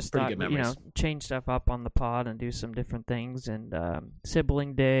so I just thought, good memories. change stuff up on the pod and do some different things. And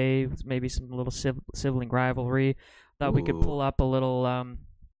sibling day, maybe some little sibling rivalry. Thought we could pull up a little.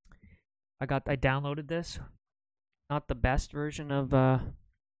 I downloaded this. Not the best version of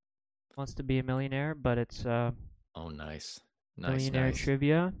Wants to Be a Millionaire, but it's oh, nice, Millionaire nice.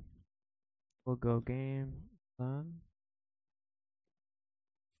 Trivia. We'll go game on.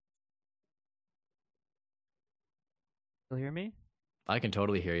 Still hear me? I can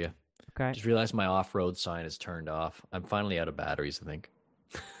totally hear you. Okay. Just realized my off-road sign is turned off. I'm finally out of batteries, I think.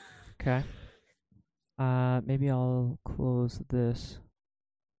 Okay. Maybe I'll close this,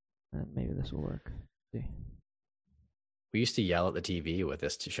 and maybe this will work. Let's see. We used to yell at the TV with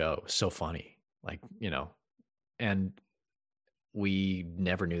this show. It was so funny. And we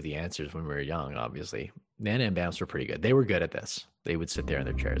never knew the answers when we were young, obviously. Nana and Bamps were pretty good. They were good at this. They would sit there in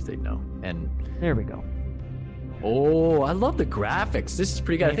their chairs. They'd know. And There we go. oh, I love the graphics. This is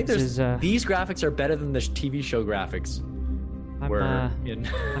pretty good. I think This is, these graphics are better than the TV show graphics.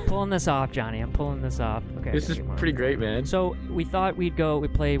 I'm pulling this off, Johnny. I'm pulling this off. Okay. This is pretty great, man. So we thought we'd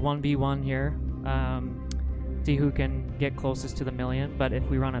play 1v1 here. See who can get closest to the million. But if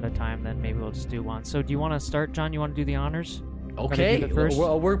we run out of time, then maybe we'll just do one. So do you want to start, John? You want to do the honors? Okay, first?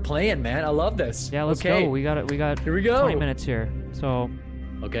 we're playing, man. I love this. Yeah, let's okay. go. We got Here we go. 20 minutes here. So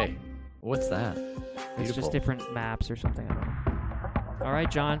Okay. What's that? it's Beautiful. just different maps or something. I don't know. All right,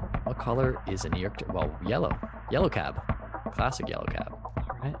 John. What color is a New York? Well, yellow. Yellow cab. Classic yellow cab.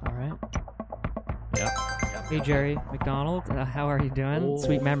 All right. Yep. Hey, Jerry McDonald. How are you doing?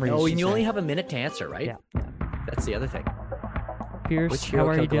 Sweet memories. Oh, she and you said. only have a minute to answer, right? Yeah. That's the other thing. Pierce, Which how hero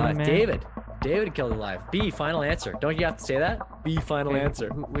are you killed Goliath? doing, man? David killed alive. B, final answer. Don't you have to say that? B, final Okay, answer.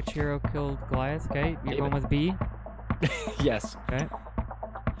 Which hero killed Goliath? Okay, you're David. going with B. Yes. Okay.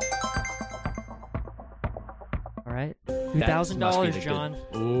 All right. That must be $2,000, the good- John.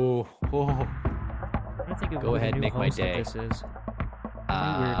 Ooh. Oh. I'm trying to think of Go who the ahead, new make my host of day. This is. New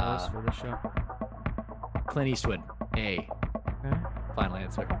weird host for the show. Clint Eastwood. A. Final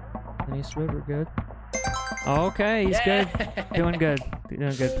answer. Clint Eastwood, we're good. Okay, he's Yeah! good. Doing good.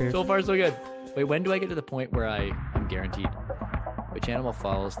 Doing good, Pierce. So far, so good. Wait, when do I get to the point where I'm guaranteed? Which animal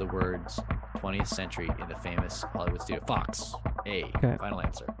follows the words 20th century in the famous Hollywood studio? Fox. A. Okay. Final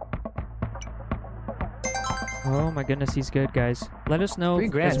answer. Oh my goodness, he's good, guys. Let us know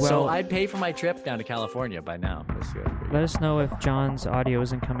 $3,000. as well. So I'd pay for my trip down to California by now. Let us know if John's audio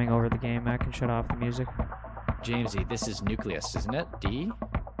isn't coming over the game. I can shut off the music. Jamesy, this is nucleus, isn't it? D?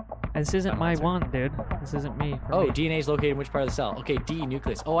 This isn't Final my answer. one, dude. This isn't me. For Oh, me. DNA is located in which part of the cell? Okay, D,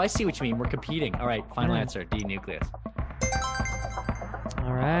 nucleus. Oh, I see what you mean. We're competing. All right, final Yeah. answer. D, nucleus.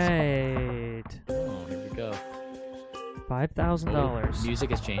 All right. Oh, here we go. $5,000. Music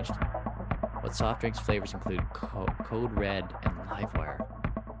has changed. What soft drinks flavors include Code Red and Livewire?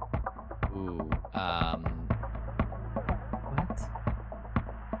 Ooh, What?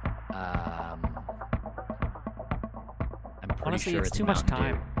 I'm pretty Honestly, sure it's it's too much Mountain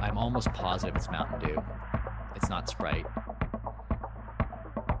time. Dew. I'm almost positive it's Mountain Dew. It's not Sprite.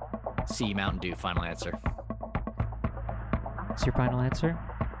 C, Mountain Dew. Final answer. Is your final answer?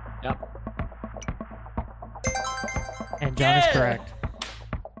 Yep. And John is Yeah! correct.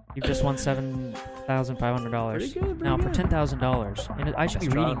 You've just won $7,500. Pretty good, Now, for pretty good. $10,000, and I should be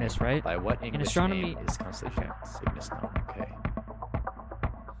reading Astronomy. this, right? By what English astronomy- name is constellation Cygnus known? Okay.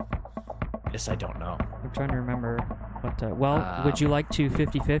 This I don't know. I'm trying to remember what. Would you like to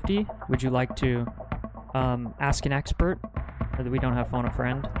 50-50? Would you like to ask an expert? Or we don't have phone a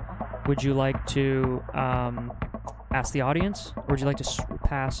friend. Would you like to ask the audience, or would you like to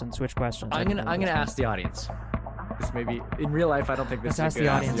pass and switch questions? I'm gonna ask the audience. This maybe in real life I don't think this Let's is a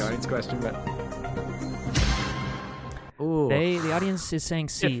ask good the ask the audience question, but ooh. The audience is saying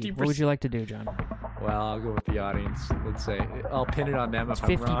C. What would 50%. you like to do, John? Well, I'll go with the audience. Let's say I'll pin it on them It's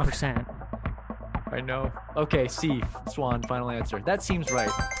if I'm wrong. 50%. I know. Okay, C. Swan. Final answer. That seems right.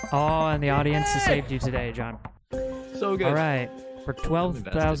 Oh, and the audience has Yay! saved you today, John. So good. All right. For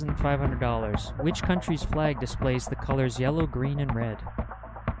 $12,500, which country's flag displays the colors yellow, green, and red?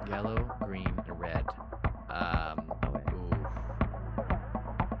 Yellow, green, and red. Ooh.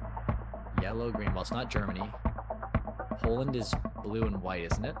 Yellow, green. Well, it's not Germany. Poland is blue and white,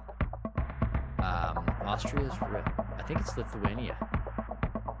 isn't it? Austria is red. I think it's Lithuania.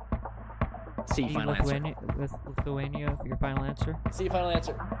 C, final answer. Lithuania, your final answer? C, final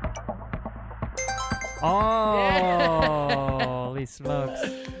answer. Oh, holy smokes.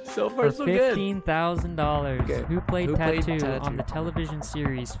 So For far, so good. $15,000. Okay. Who played Who played Tattoo on Tattoo? the television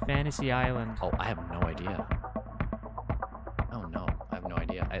series Fantasy Island? Oh, I have no idea. Oh no, I have no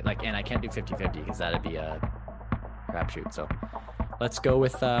idea. And I can't do 50-50 because that'd be a crapshoot. So let's go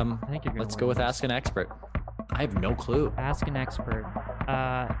with I think you're gonna let's go win with this. Ask an Expert. I have no clue. Ask an expert.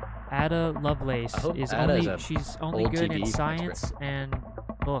 Ada Lovelace I hope is Ada is only a she's only old good TV in expert. science and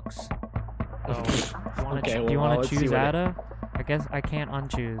books. So, Okay, do you well, want let's to see choose what it- Ada? I guess I can't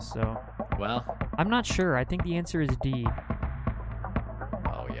unchoose, so Well, I'm not sure. I think the answer is D.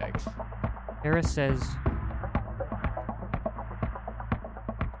 oh yikes. Harris says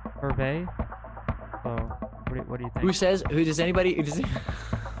Hervé. Oh, what do you think? Who says? Who does anybody? Who does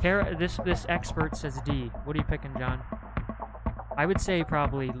This expert says D. What are you picking, John? I would say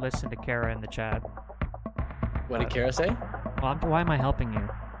probably listen to Kara in the chat. what did Kara say? Well, why am I helping you?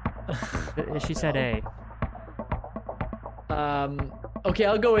 She said A. Okay,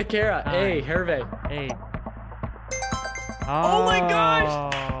 I'll go with Kara. A, Aye. Hervé. A. Oh my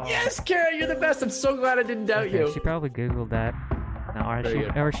gosh! Yes, Kara, you're the best. I'm so glad I didn't doubt Okay, you. she probably Googled that. No, Very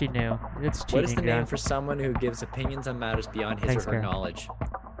good. or she knew. It's cheating. What is the name John. for someone who gives opinions on matters beyond his Thanks, or her Kara. knowledge?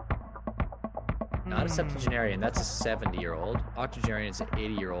 Not a septuagenarian. That's a 70-year-old. Octogenarian is an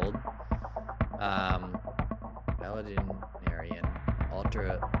 80-year-old. Valedictorian.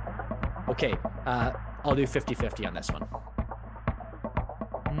 Ultra. Okay. I'll do 50-50 on this one.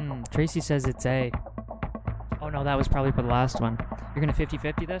 Tracy says it's A. Oh no, that was probably for the last one. You're gonna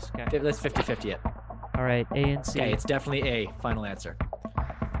 50-50 this? Okay. Let's 50-50 it. All right, A and C. Okay, it's definitely A. Final answer.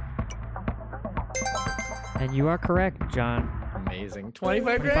 And you are correct, John. Amazing.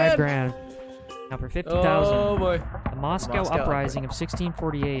 25 $25 grand. grand. Now for 50,000. Oh boy. The Moscow, Moscow Uprising of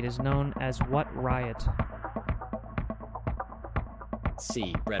 1648 is known as what riot?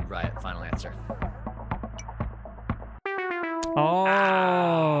 C. Red Riot. Final answer.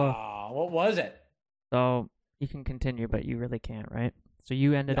 Oh. What was it? So you can continue, but you really can't, right? So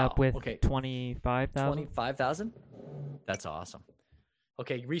you ended up No, with okay. 25,000. 25,000? That's awesome.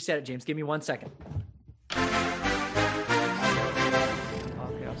 Okay, reset it, James. Give me 1 second.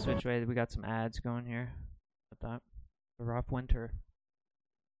 Okay, I'll switch away. We got some ads going here. With that, a rough winter.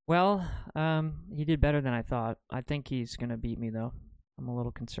 Well, he did better than I thought. I think he's gonna beat me though. I'm a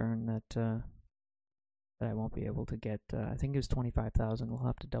little concerned that I won't be able to get. I think it was 25,000. We'll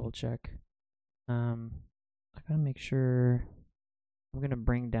have to double check. I gotta make sure. I'm gonna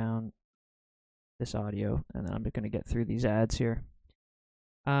bring down this audio, and then I'm gonna get through these ads here.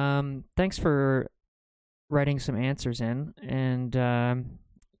 Thanks for writing some answers in, and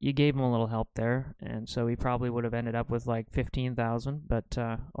you gave him a little help there, and so he probably would have ended up with like 15,000. But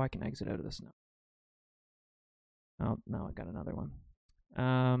I can exit out of this now. Oh, no, I got another one.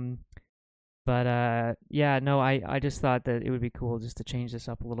 Yeah, no, I just thought that it would be cool just to change this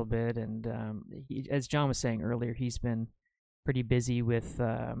up a little bit. And as John was saying earlier, he's been pretty busy with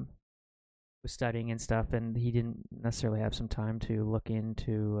studying and stuff, and he didn't necessarily have some time to look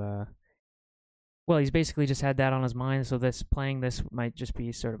into. Well, he's basically just had that on his mind, so playing this might just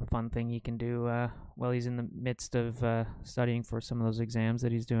be sort of a fun thing he can do while he's in the midst of studying for some of those exams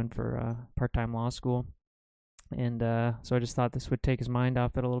that he's doing for part-time law school. And so I just thought this would take his mind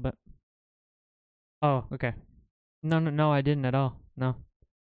off it a little bit. Oh, okay. No, I didn't at all. No.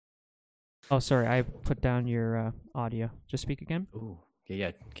 Oh, sorry, I put down your audio. Just speak again. Ooh,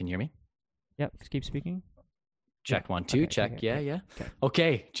 yeah. Can you hear me? Yep, just keep speaking. Check 1 2. Okay, check. okay, Yeah. okay.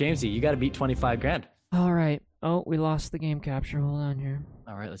 Okay, Jamesy, you got to beat 25 grand. All right. Oh, we lost the game capture. Hold on here.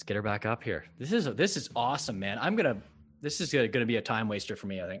 All right, let's get her back up here. This is awesome, man. This is gonna be a time waster for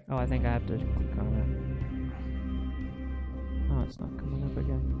me, I think. Oh, I think I have to click on it. Oh, it's not coming up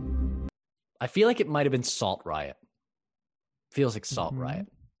again. I feel like it might have been Salt Riot. Feels like Salt Mhm. Riot.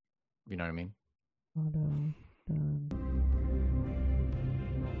 You know what I mean? Auto done.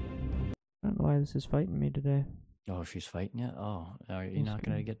 I don't know why this is fighting me today. Oh, she's fighting you? Oh, are you not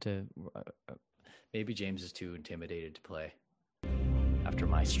going to get to... maybe James is too intimidated to play after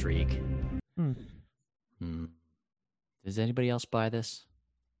my streak. Does anybody else buy this?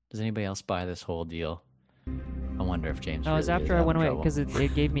 Does anybody else buy this whole deal? I wonder if James No, it was really after is I went having away trouble. because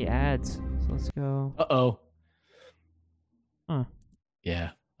it gave me ads. So let's go. Uh-oh. Huh. Yeah,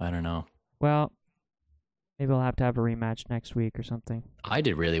 I don't know. Well, maybe I'll have to have a rematch next week or something. I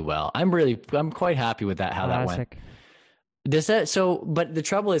did really well. I'm quite happy with that, how that went. Classic. But the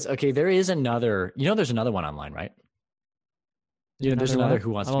trouble is, okay, there's another one online, right? There's another what? Who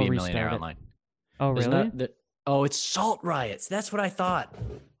Wants I'll to Be a restart Millionaire it. online. Oh, There's really? it's Salt Riots. That's what I thought.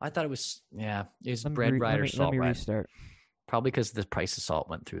 I thought it was, it's Bread Rider Let Salt me Riot. restart. Probably because the price of salt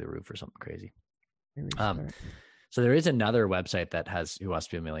went through the roof or something crazy. Let me restart. So there is another website that has Who Wants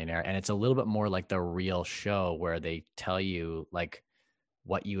to Be a Millionaire, and it's a little bit more like the real show where they tell you like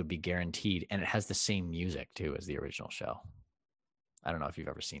what you would be guaranteed, and it has the same music too as the original show. I don't know if you've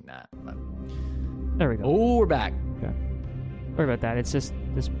ever seen that. But... There we go. Oh, we're back. Okay. Sorry about that. It's just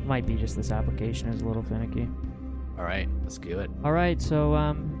this might be just this application is a little finicky. All right, let's do it. All right,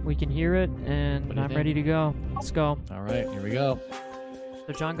 so we can hear it, and What do you I'm think? ready to go. Let's go. All right, here we go.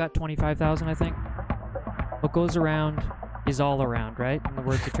 So John got 25,000, I think. What goes around is all around, right? In the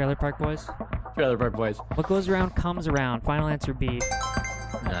words of Trailer Park Boys. Trailer Park Boys. What goes around comes around. Final answer B.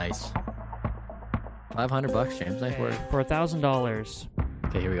 Nice. $500, James. Nice work. For $1,000.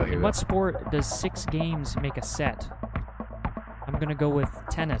 Okay, here we go. In what sport does 6 games make a set? I'm gonna go with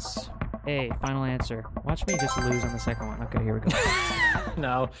tennis. A. Final answer. Watch me just lose on the second one. Okay, here we go.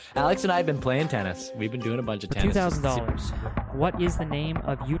 No, Alex and I have been playing tennis. We've been doing a bunch of For tennis. $2,000. What is the name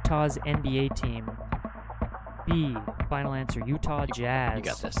of Utah's NBA team? B. Final answer. Utah Jazz. You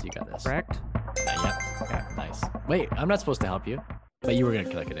got this. You got this. Correct? Yep. Okay. Nice. Wait, I'm not supposed to help you, but you were gonna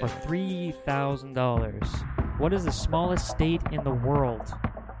click it in. For $3,000. What is the smallest state in the world?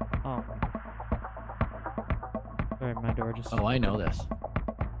 Oh. Sorry, my door just... Oh, I know this.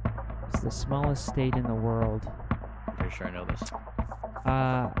 It's the smallest state in the world. I'm pretty sure I know this.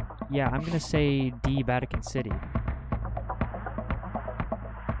 Yeah, I'm gonna say D, Vatican City.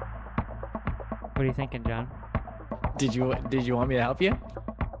 What are you thinking, John? Did you want me to help you?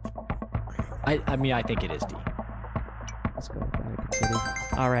 I mean, I think it is D. Let's go with Vatican City.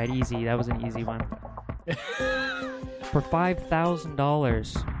 All right, easy. That was an easy one. For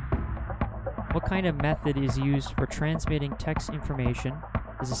 $5,000, what kind of method is used for transmitting text information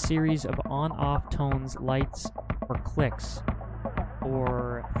as a series of on-off tones, lights, or clicks?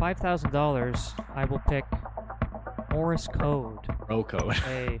 For $5,000, I will pick Morse code. Row code.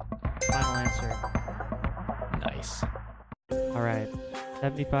 A final answer. Nice. All right,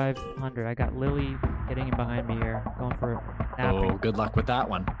 7,500. I got Lily getting in behind me here, going for napping. Oh, good luck with that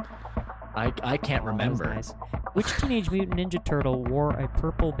one. I can't Oh, that was remember. nice. Which Teenage Mutant Ninja Turtle wore a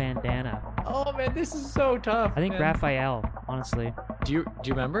purple bandana? Oh man, this is so tough. I think man. Raphael, honestly. Do you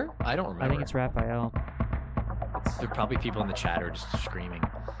remember? I don't remember. I think it's Raphael. There are probably people in the chat who are just screaming.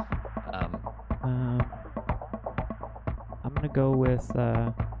 I'm gonna go with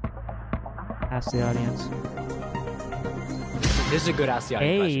ask the audience. This is a good Ask the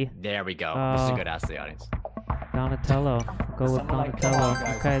Audience A. question. There we go. This is a good Ask the Audience. Donatello. Go with Someone like, come Donatello. on,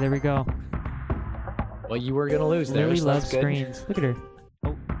 guys. Okay, there we go. Well, you were gonna lose there. Lily So loves that's good. screens. Look at her.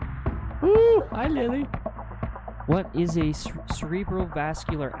 Woo! Hi, Lily. What is a cerebral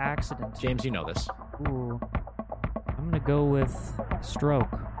vascular accident? James, you know this. Ooh. I'm gonna go with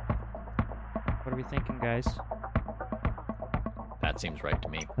stroke. What are we thinking, guys? That seems right to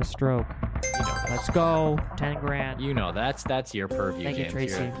me. A stroke. You know this. Let's go. 10 grand. You know that's your purview, Thank you, James.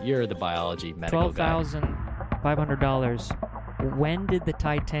 Tracy. You're the biology medical guy. $12,500. When did the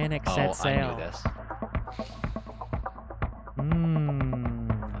Titanic set Oh, sail? I knew this.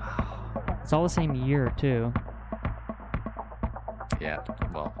 It's all the same year, too. Yeah.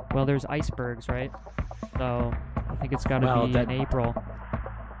 Well, Well, there's icebergs, right? So I think it's got to Well, be that- in April.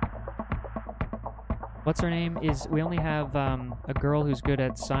 What's her name? We only have a girl who's good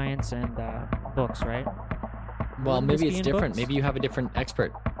at science and books, right? well, Wouldn't this maybe be it's in different. books? Maybe you have a different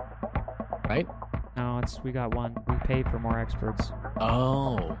expert, right? No, we got one. We pay for more experts.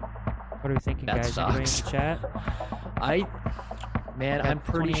 Oh, What are we thinking, That guys? Anybody in the sucks. chat? man, Got I'm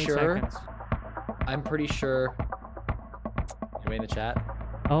pretty 28 sure. seconds. I'm pretty sure. Anybody in the chat?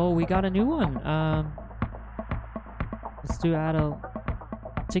 Oh, we got a new one. Let's do Adel.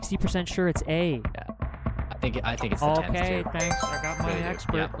 60% sure it's A. I think it's the 10th Okay, too. thanks. I got my Really do,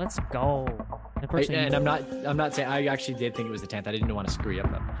 expert. yeah. Let's go. Unfortunately, And I'm not saying I actually did think it was the 10th. I didn't want to screw you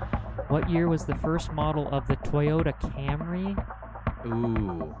up though. what year was the first model of the Toyota Camry?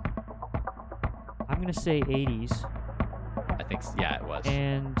 Ooh, I'm gonna say 80s. I think yeah, it was.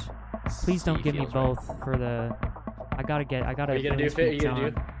 And please don't C give me feels right. both for the. I gotta. Are you gonna do at least it? Are beat you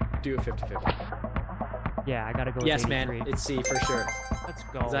gonna John. do it 50-50? Yeah, I gotta go. Yes, with man. 83. It's C for sure. Let's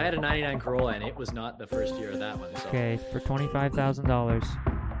go. Because I had a 99 Corolla and it was not the first year of that one. So. Okay, for $25,000.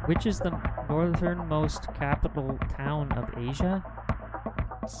 Which is the northernmost capital town of Asia?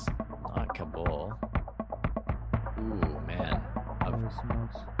 It's not Kabul. Ooh, man. Holy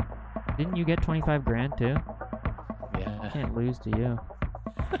smokes. Didn't you get 25 grand too? Yeah. Can't lose to you.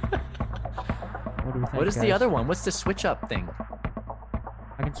 What do we think, What is the guys? other one? What's the switch up thing?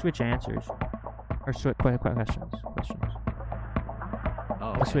 I can switch answers. Or switch questions.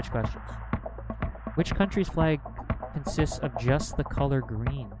 Oh, I'll switch questions. Which country's flag consists of just the color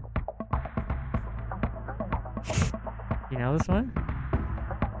green? You know this one?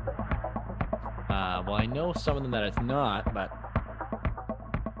 Well, I know some of them that it's not, but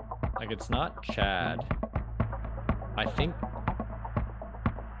like it's not Chad. I think.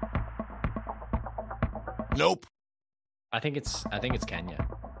 Nope. I think it's Kenya.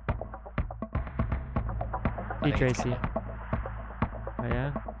 I Hey, think it's Tracy. Kenya. Oh,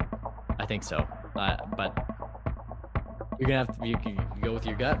 yeah? I think so. But you're gonna have to you can go with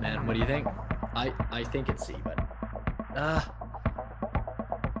your gut, man. What do you think? I think it's C, but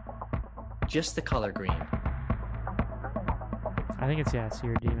just the color green. I think it's, C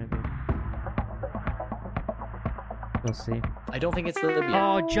or D, maybe. We'll see. I don't think it's Libya.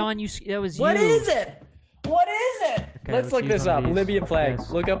 Oh, John, that was you. What is it? What is it? Okay, let's look use this one of up. these. Libyan flag.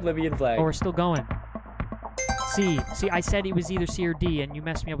 Yes. Look up Libyan flag. Oh, we're still going. C. See, I said it was either C or D, and you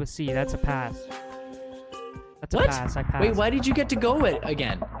messed me up with C. That's a pass. That's What? a pass. I passed. Wait, why did you get to go it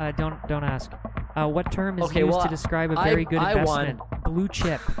again? Don't ask. What term is Okay, used well, to describe a I- very good I won. investment? Blue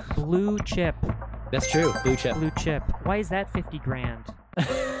chip. Blue chip. That's true. Blue chip. Blue chip. Why is that 50 grand?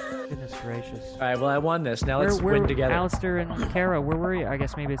 Goodness gracious. All right, well, I won this. Now let's win together. Alistair and Kara, where were you? I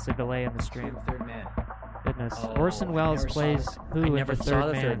guess maybe it's a delay in the stream. Third man. Goodness. Oh, Orson I Welles never saw plays the- who I in never the saw third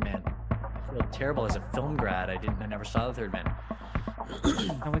the man? Third Man. I feel terrible as a film grad. I never saw the Third Man.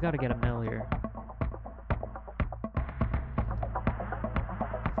 Oh, we gotta get a mill here.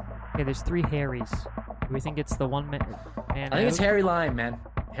 Okay, there's 3 Harrys. Do we think it's the one man I think it's out? Harry Lime, man.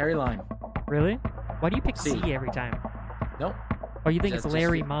 Harry Lime. Really? Why do you pick C, C. every time? Nope. Oh, you think That's it's just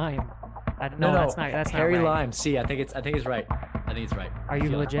Larry the- Mime? No, that's not. That's Harry not right. Lime. See, I think it's right. I think it's right. Are I you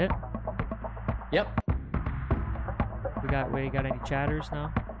feel it. legit? Yep. We got any chatters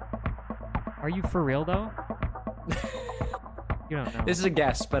now? Are you for real though? You don't know. This is a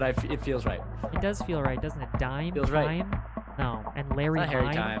guess, but it feels right. It does feel right, doesn't it? Dime? Feels right. Time? No. And Larry Not Harry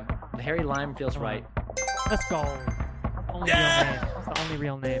Lime? Time. The Harry Lime feels Come on. right. Let's go. Only Yeah! real name. It's the only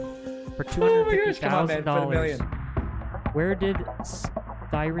real name. For Oh my gosh, come on, man, put a $250,000. million. Where did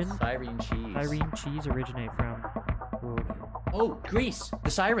Siren Cyrene cheese. cheese originate from? Oof. Oh, Greece.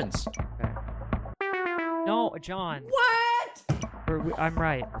 The Sirens. Okay. No, John. What? I'm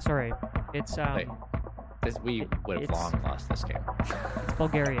right. Sorry. It's Wait. We would have it's- long lost this game. it's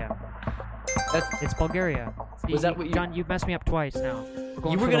Bulgaria. That's It's Bulgaria. See, Was that what you? John, you've messed me up twice now.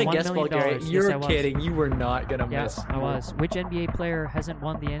 You were for gonna the guess $1 million. Bulgaria. Yes, You're I was. kidding. You were not gonna Yeah, miss. I was. Which NBA player hasn't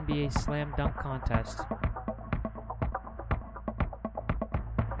won the NBA Slam Dunk contest?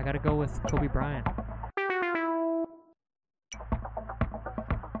 I gotta go with Kobe Bryant.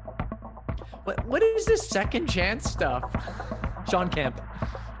 What is this second chance stuff? Sean Kemp.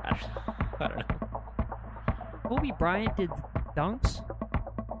 I don't know. Kobe Bryant did dunks?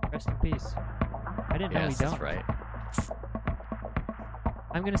 Rest in peace. I didn't know he Yes, dunked. that's right.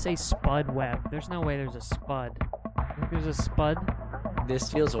 I'm gonna say Spud Webb. There's no way there's a Spud. I think there's a Spud.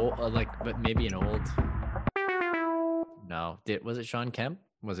 This feels old, but maybe an old. No, was it Sean Kemp?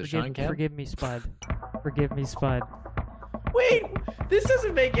 Was it Sean Kemp? Forgive me, Spud. Forgive me, Spud. Wait, this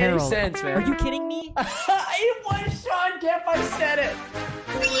doesn't make Harold, any sense, man. Are you kidding me? It was Sean Kemp. I said it.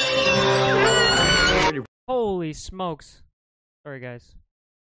 Holy smokes. Sorry, guys.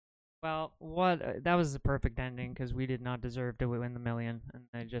 Well, that was the perfect ending because we did not deserve to win the million, and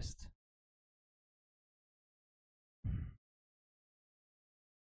I just.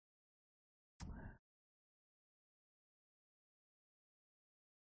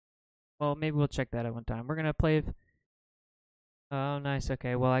 Well, maybe we'll check that out one time. We're gonna play. Oh, nice.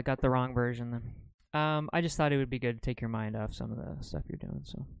 Okay. Well, I got the wrong version then. I just thought it would be good to take your mind off some of the stuff you're doing.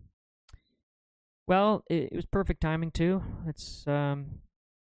 So. Well, it was perfect timing too. It's an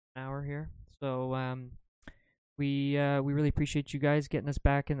hour here, so we really appreciate you guys getting us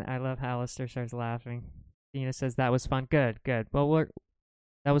back. And I love how Alistair starts laughing. Dina says that was fun. Good. Well,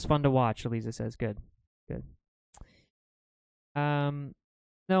 that was fun to watch. Eliza says good.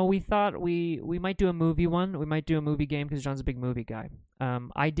 No, we thought we might do a movie one. We might do a movie game because John's a big movie guy.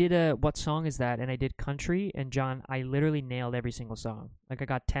 I did a what song is that? And I did country. And John, I literally nailed every single song. Like I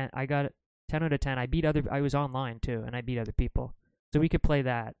got 10 out of 10. I was online too, and I beat other people. So we could play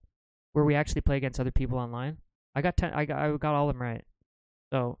that, where we actually play against other people online. I got 10. I got all of them right.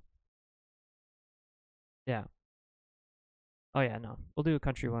 So, yeah. Oh yeah, no, we'll do a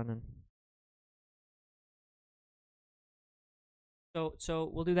country one, and so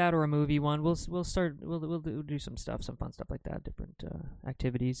we'll do that or a movie one. We'll do some stuff, some fun stuff like that, different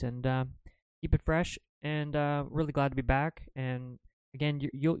activities, and keep it fresh. And really glad to be back. And again,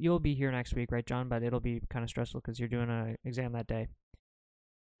 you'll be here next week, right, John? But it'll be kind of stressful because you're doing an exam that day.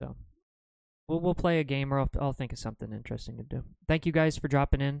 So we'll play a game, or I'll think of something interesting to do. Thank you guys for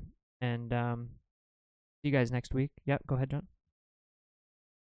dropping in, and see you guys next week. Yep, go ahead, John.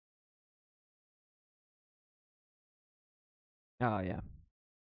 Oh yeah.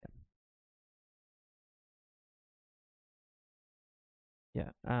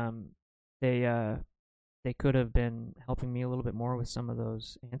 Yeah. They could have been helping me a little bit more with some of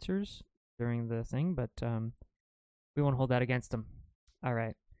those answers during the thing, but we won't hold that against them. All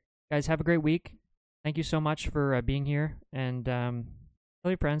right, guys, have a great week. Thank you so much for being here, and tell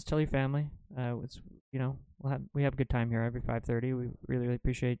your friends, tell your family. It's we have a good time here every 5:30. We really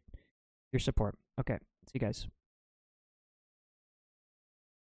appreciate your support. Okay, see you guys.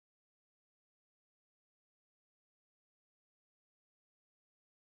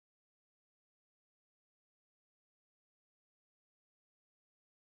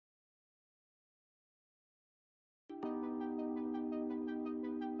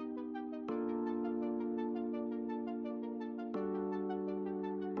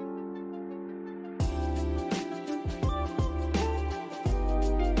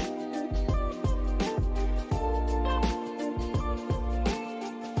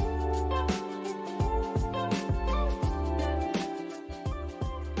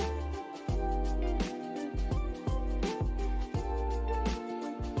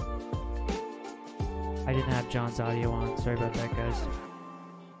 I didn't have John's audio on. Sorry about that, guys.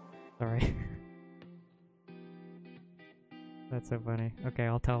 Sorry. That's so funny. Okay,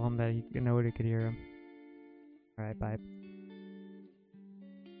 I'll tell him that nobody could hear him. Alright, bye.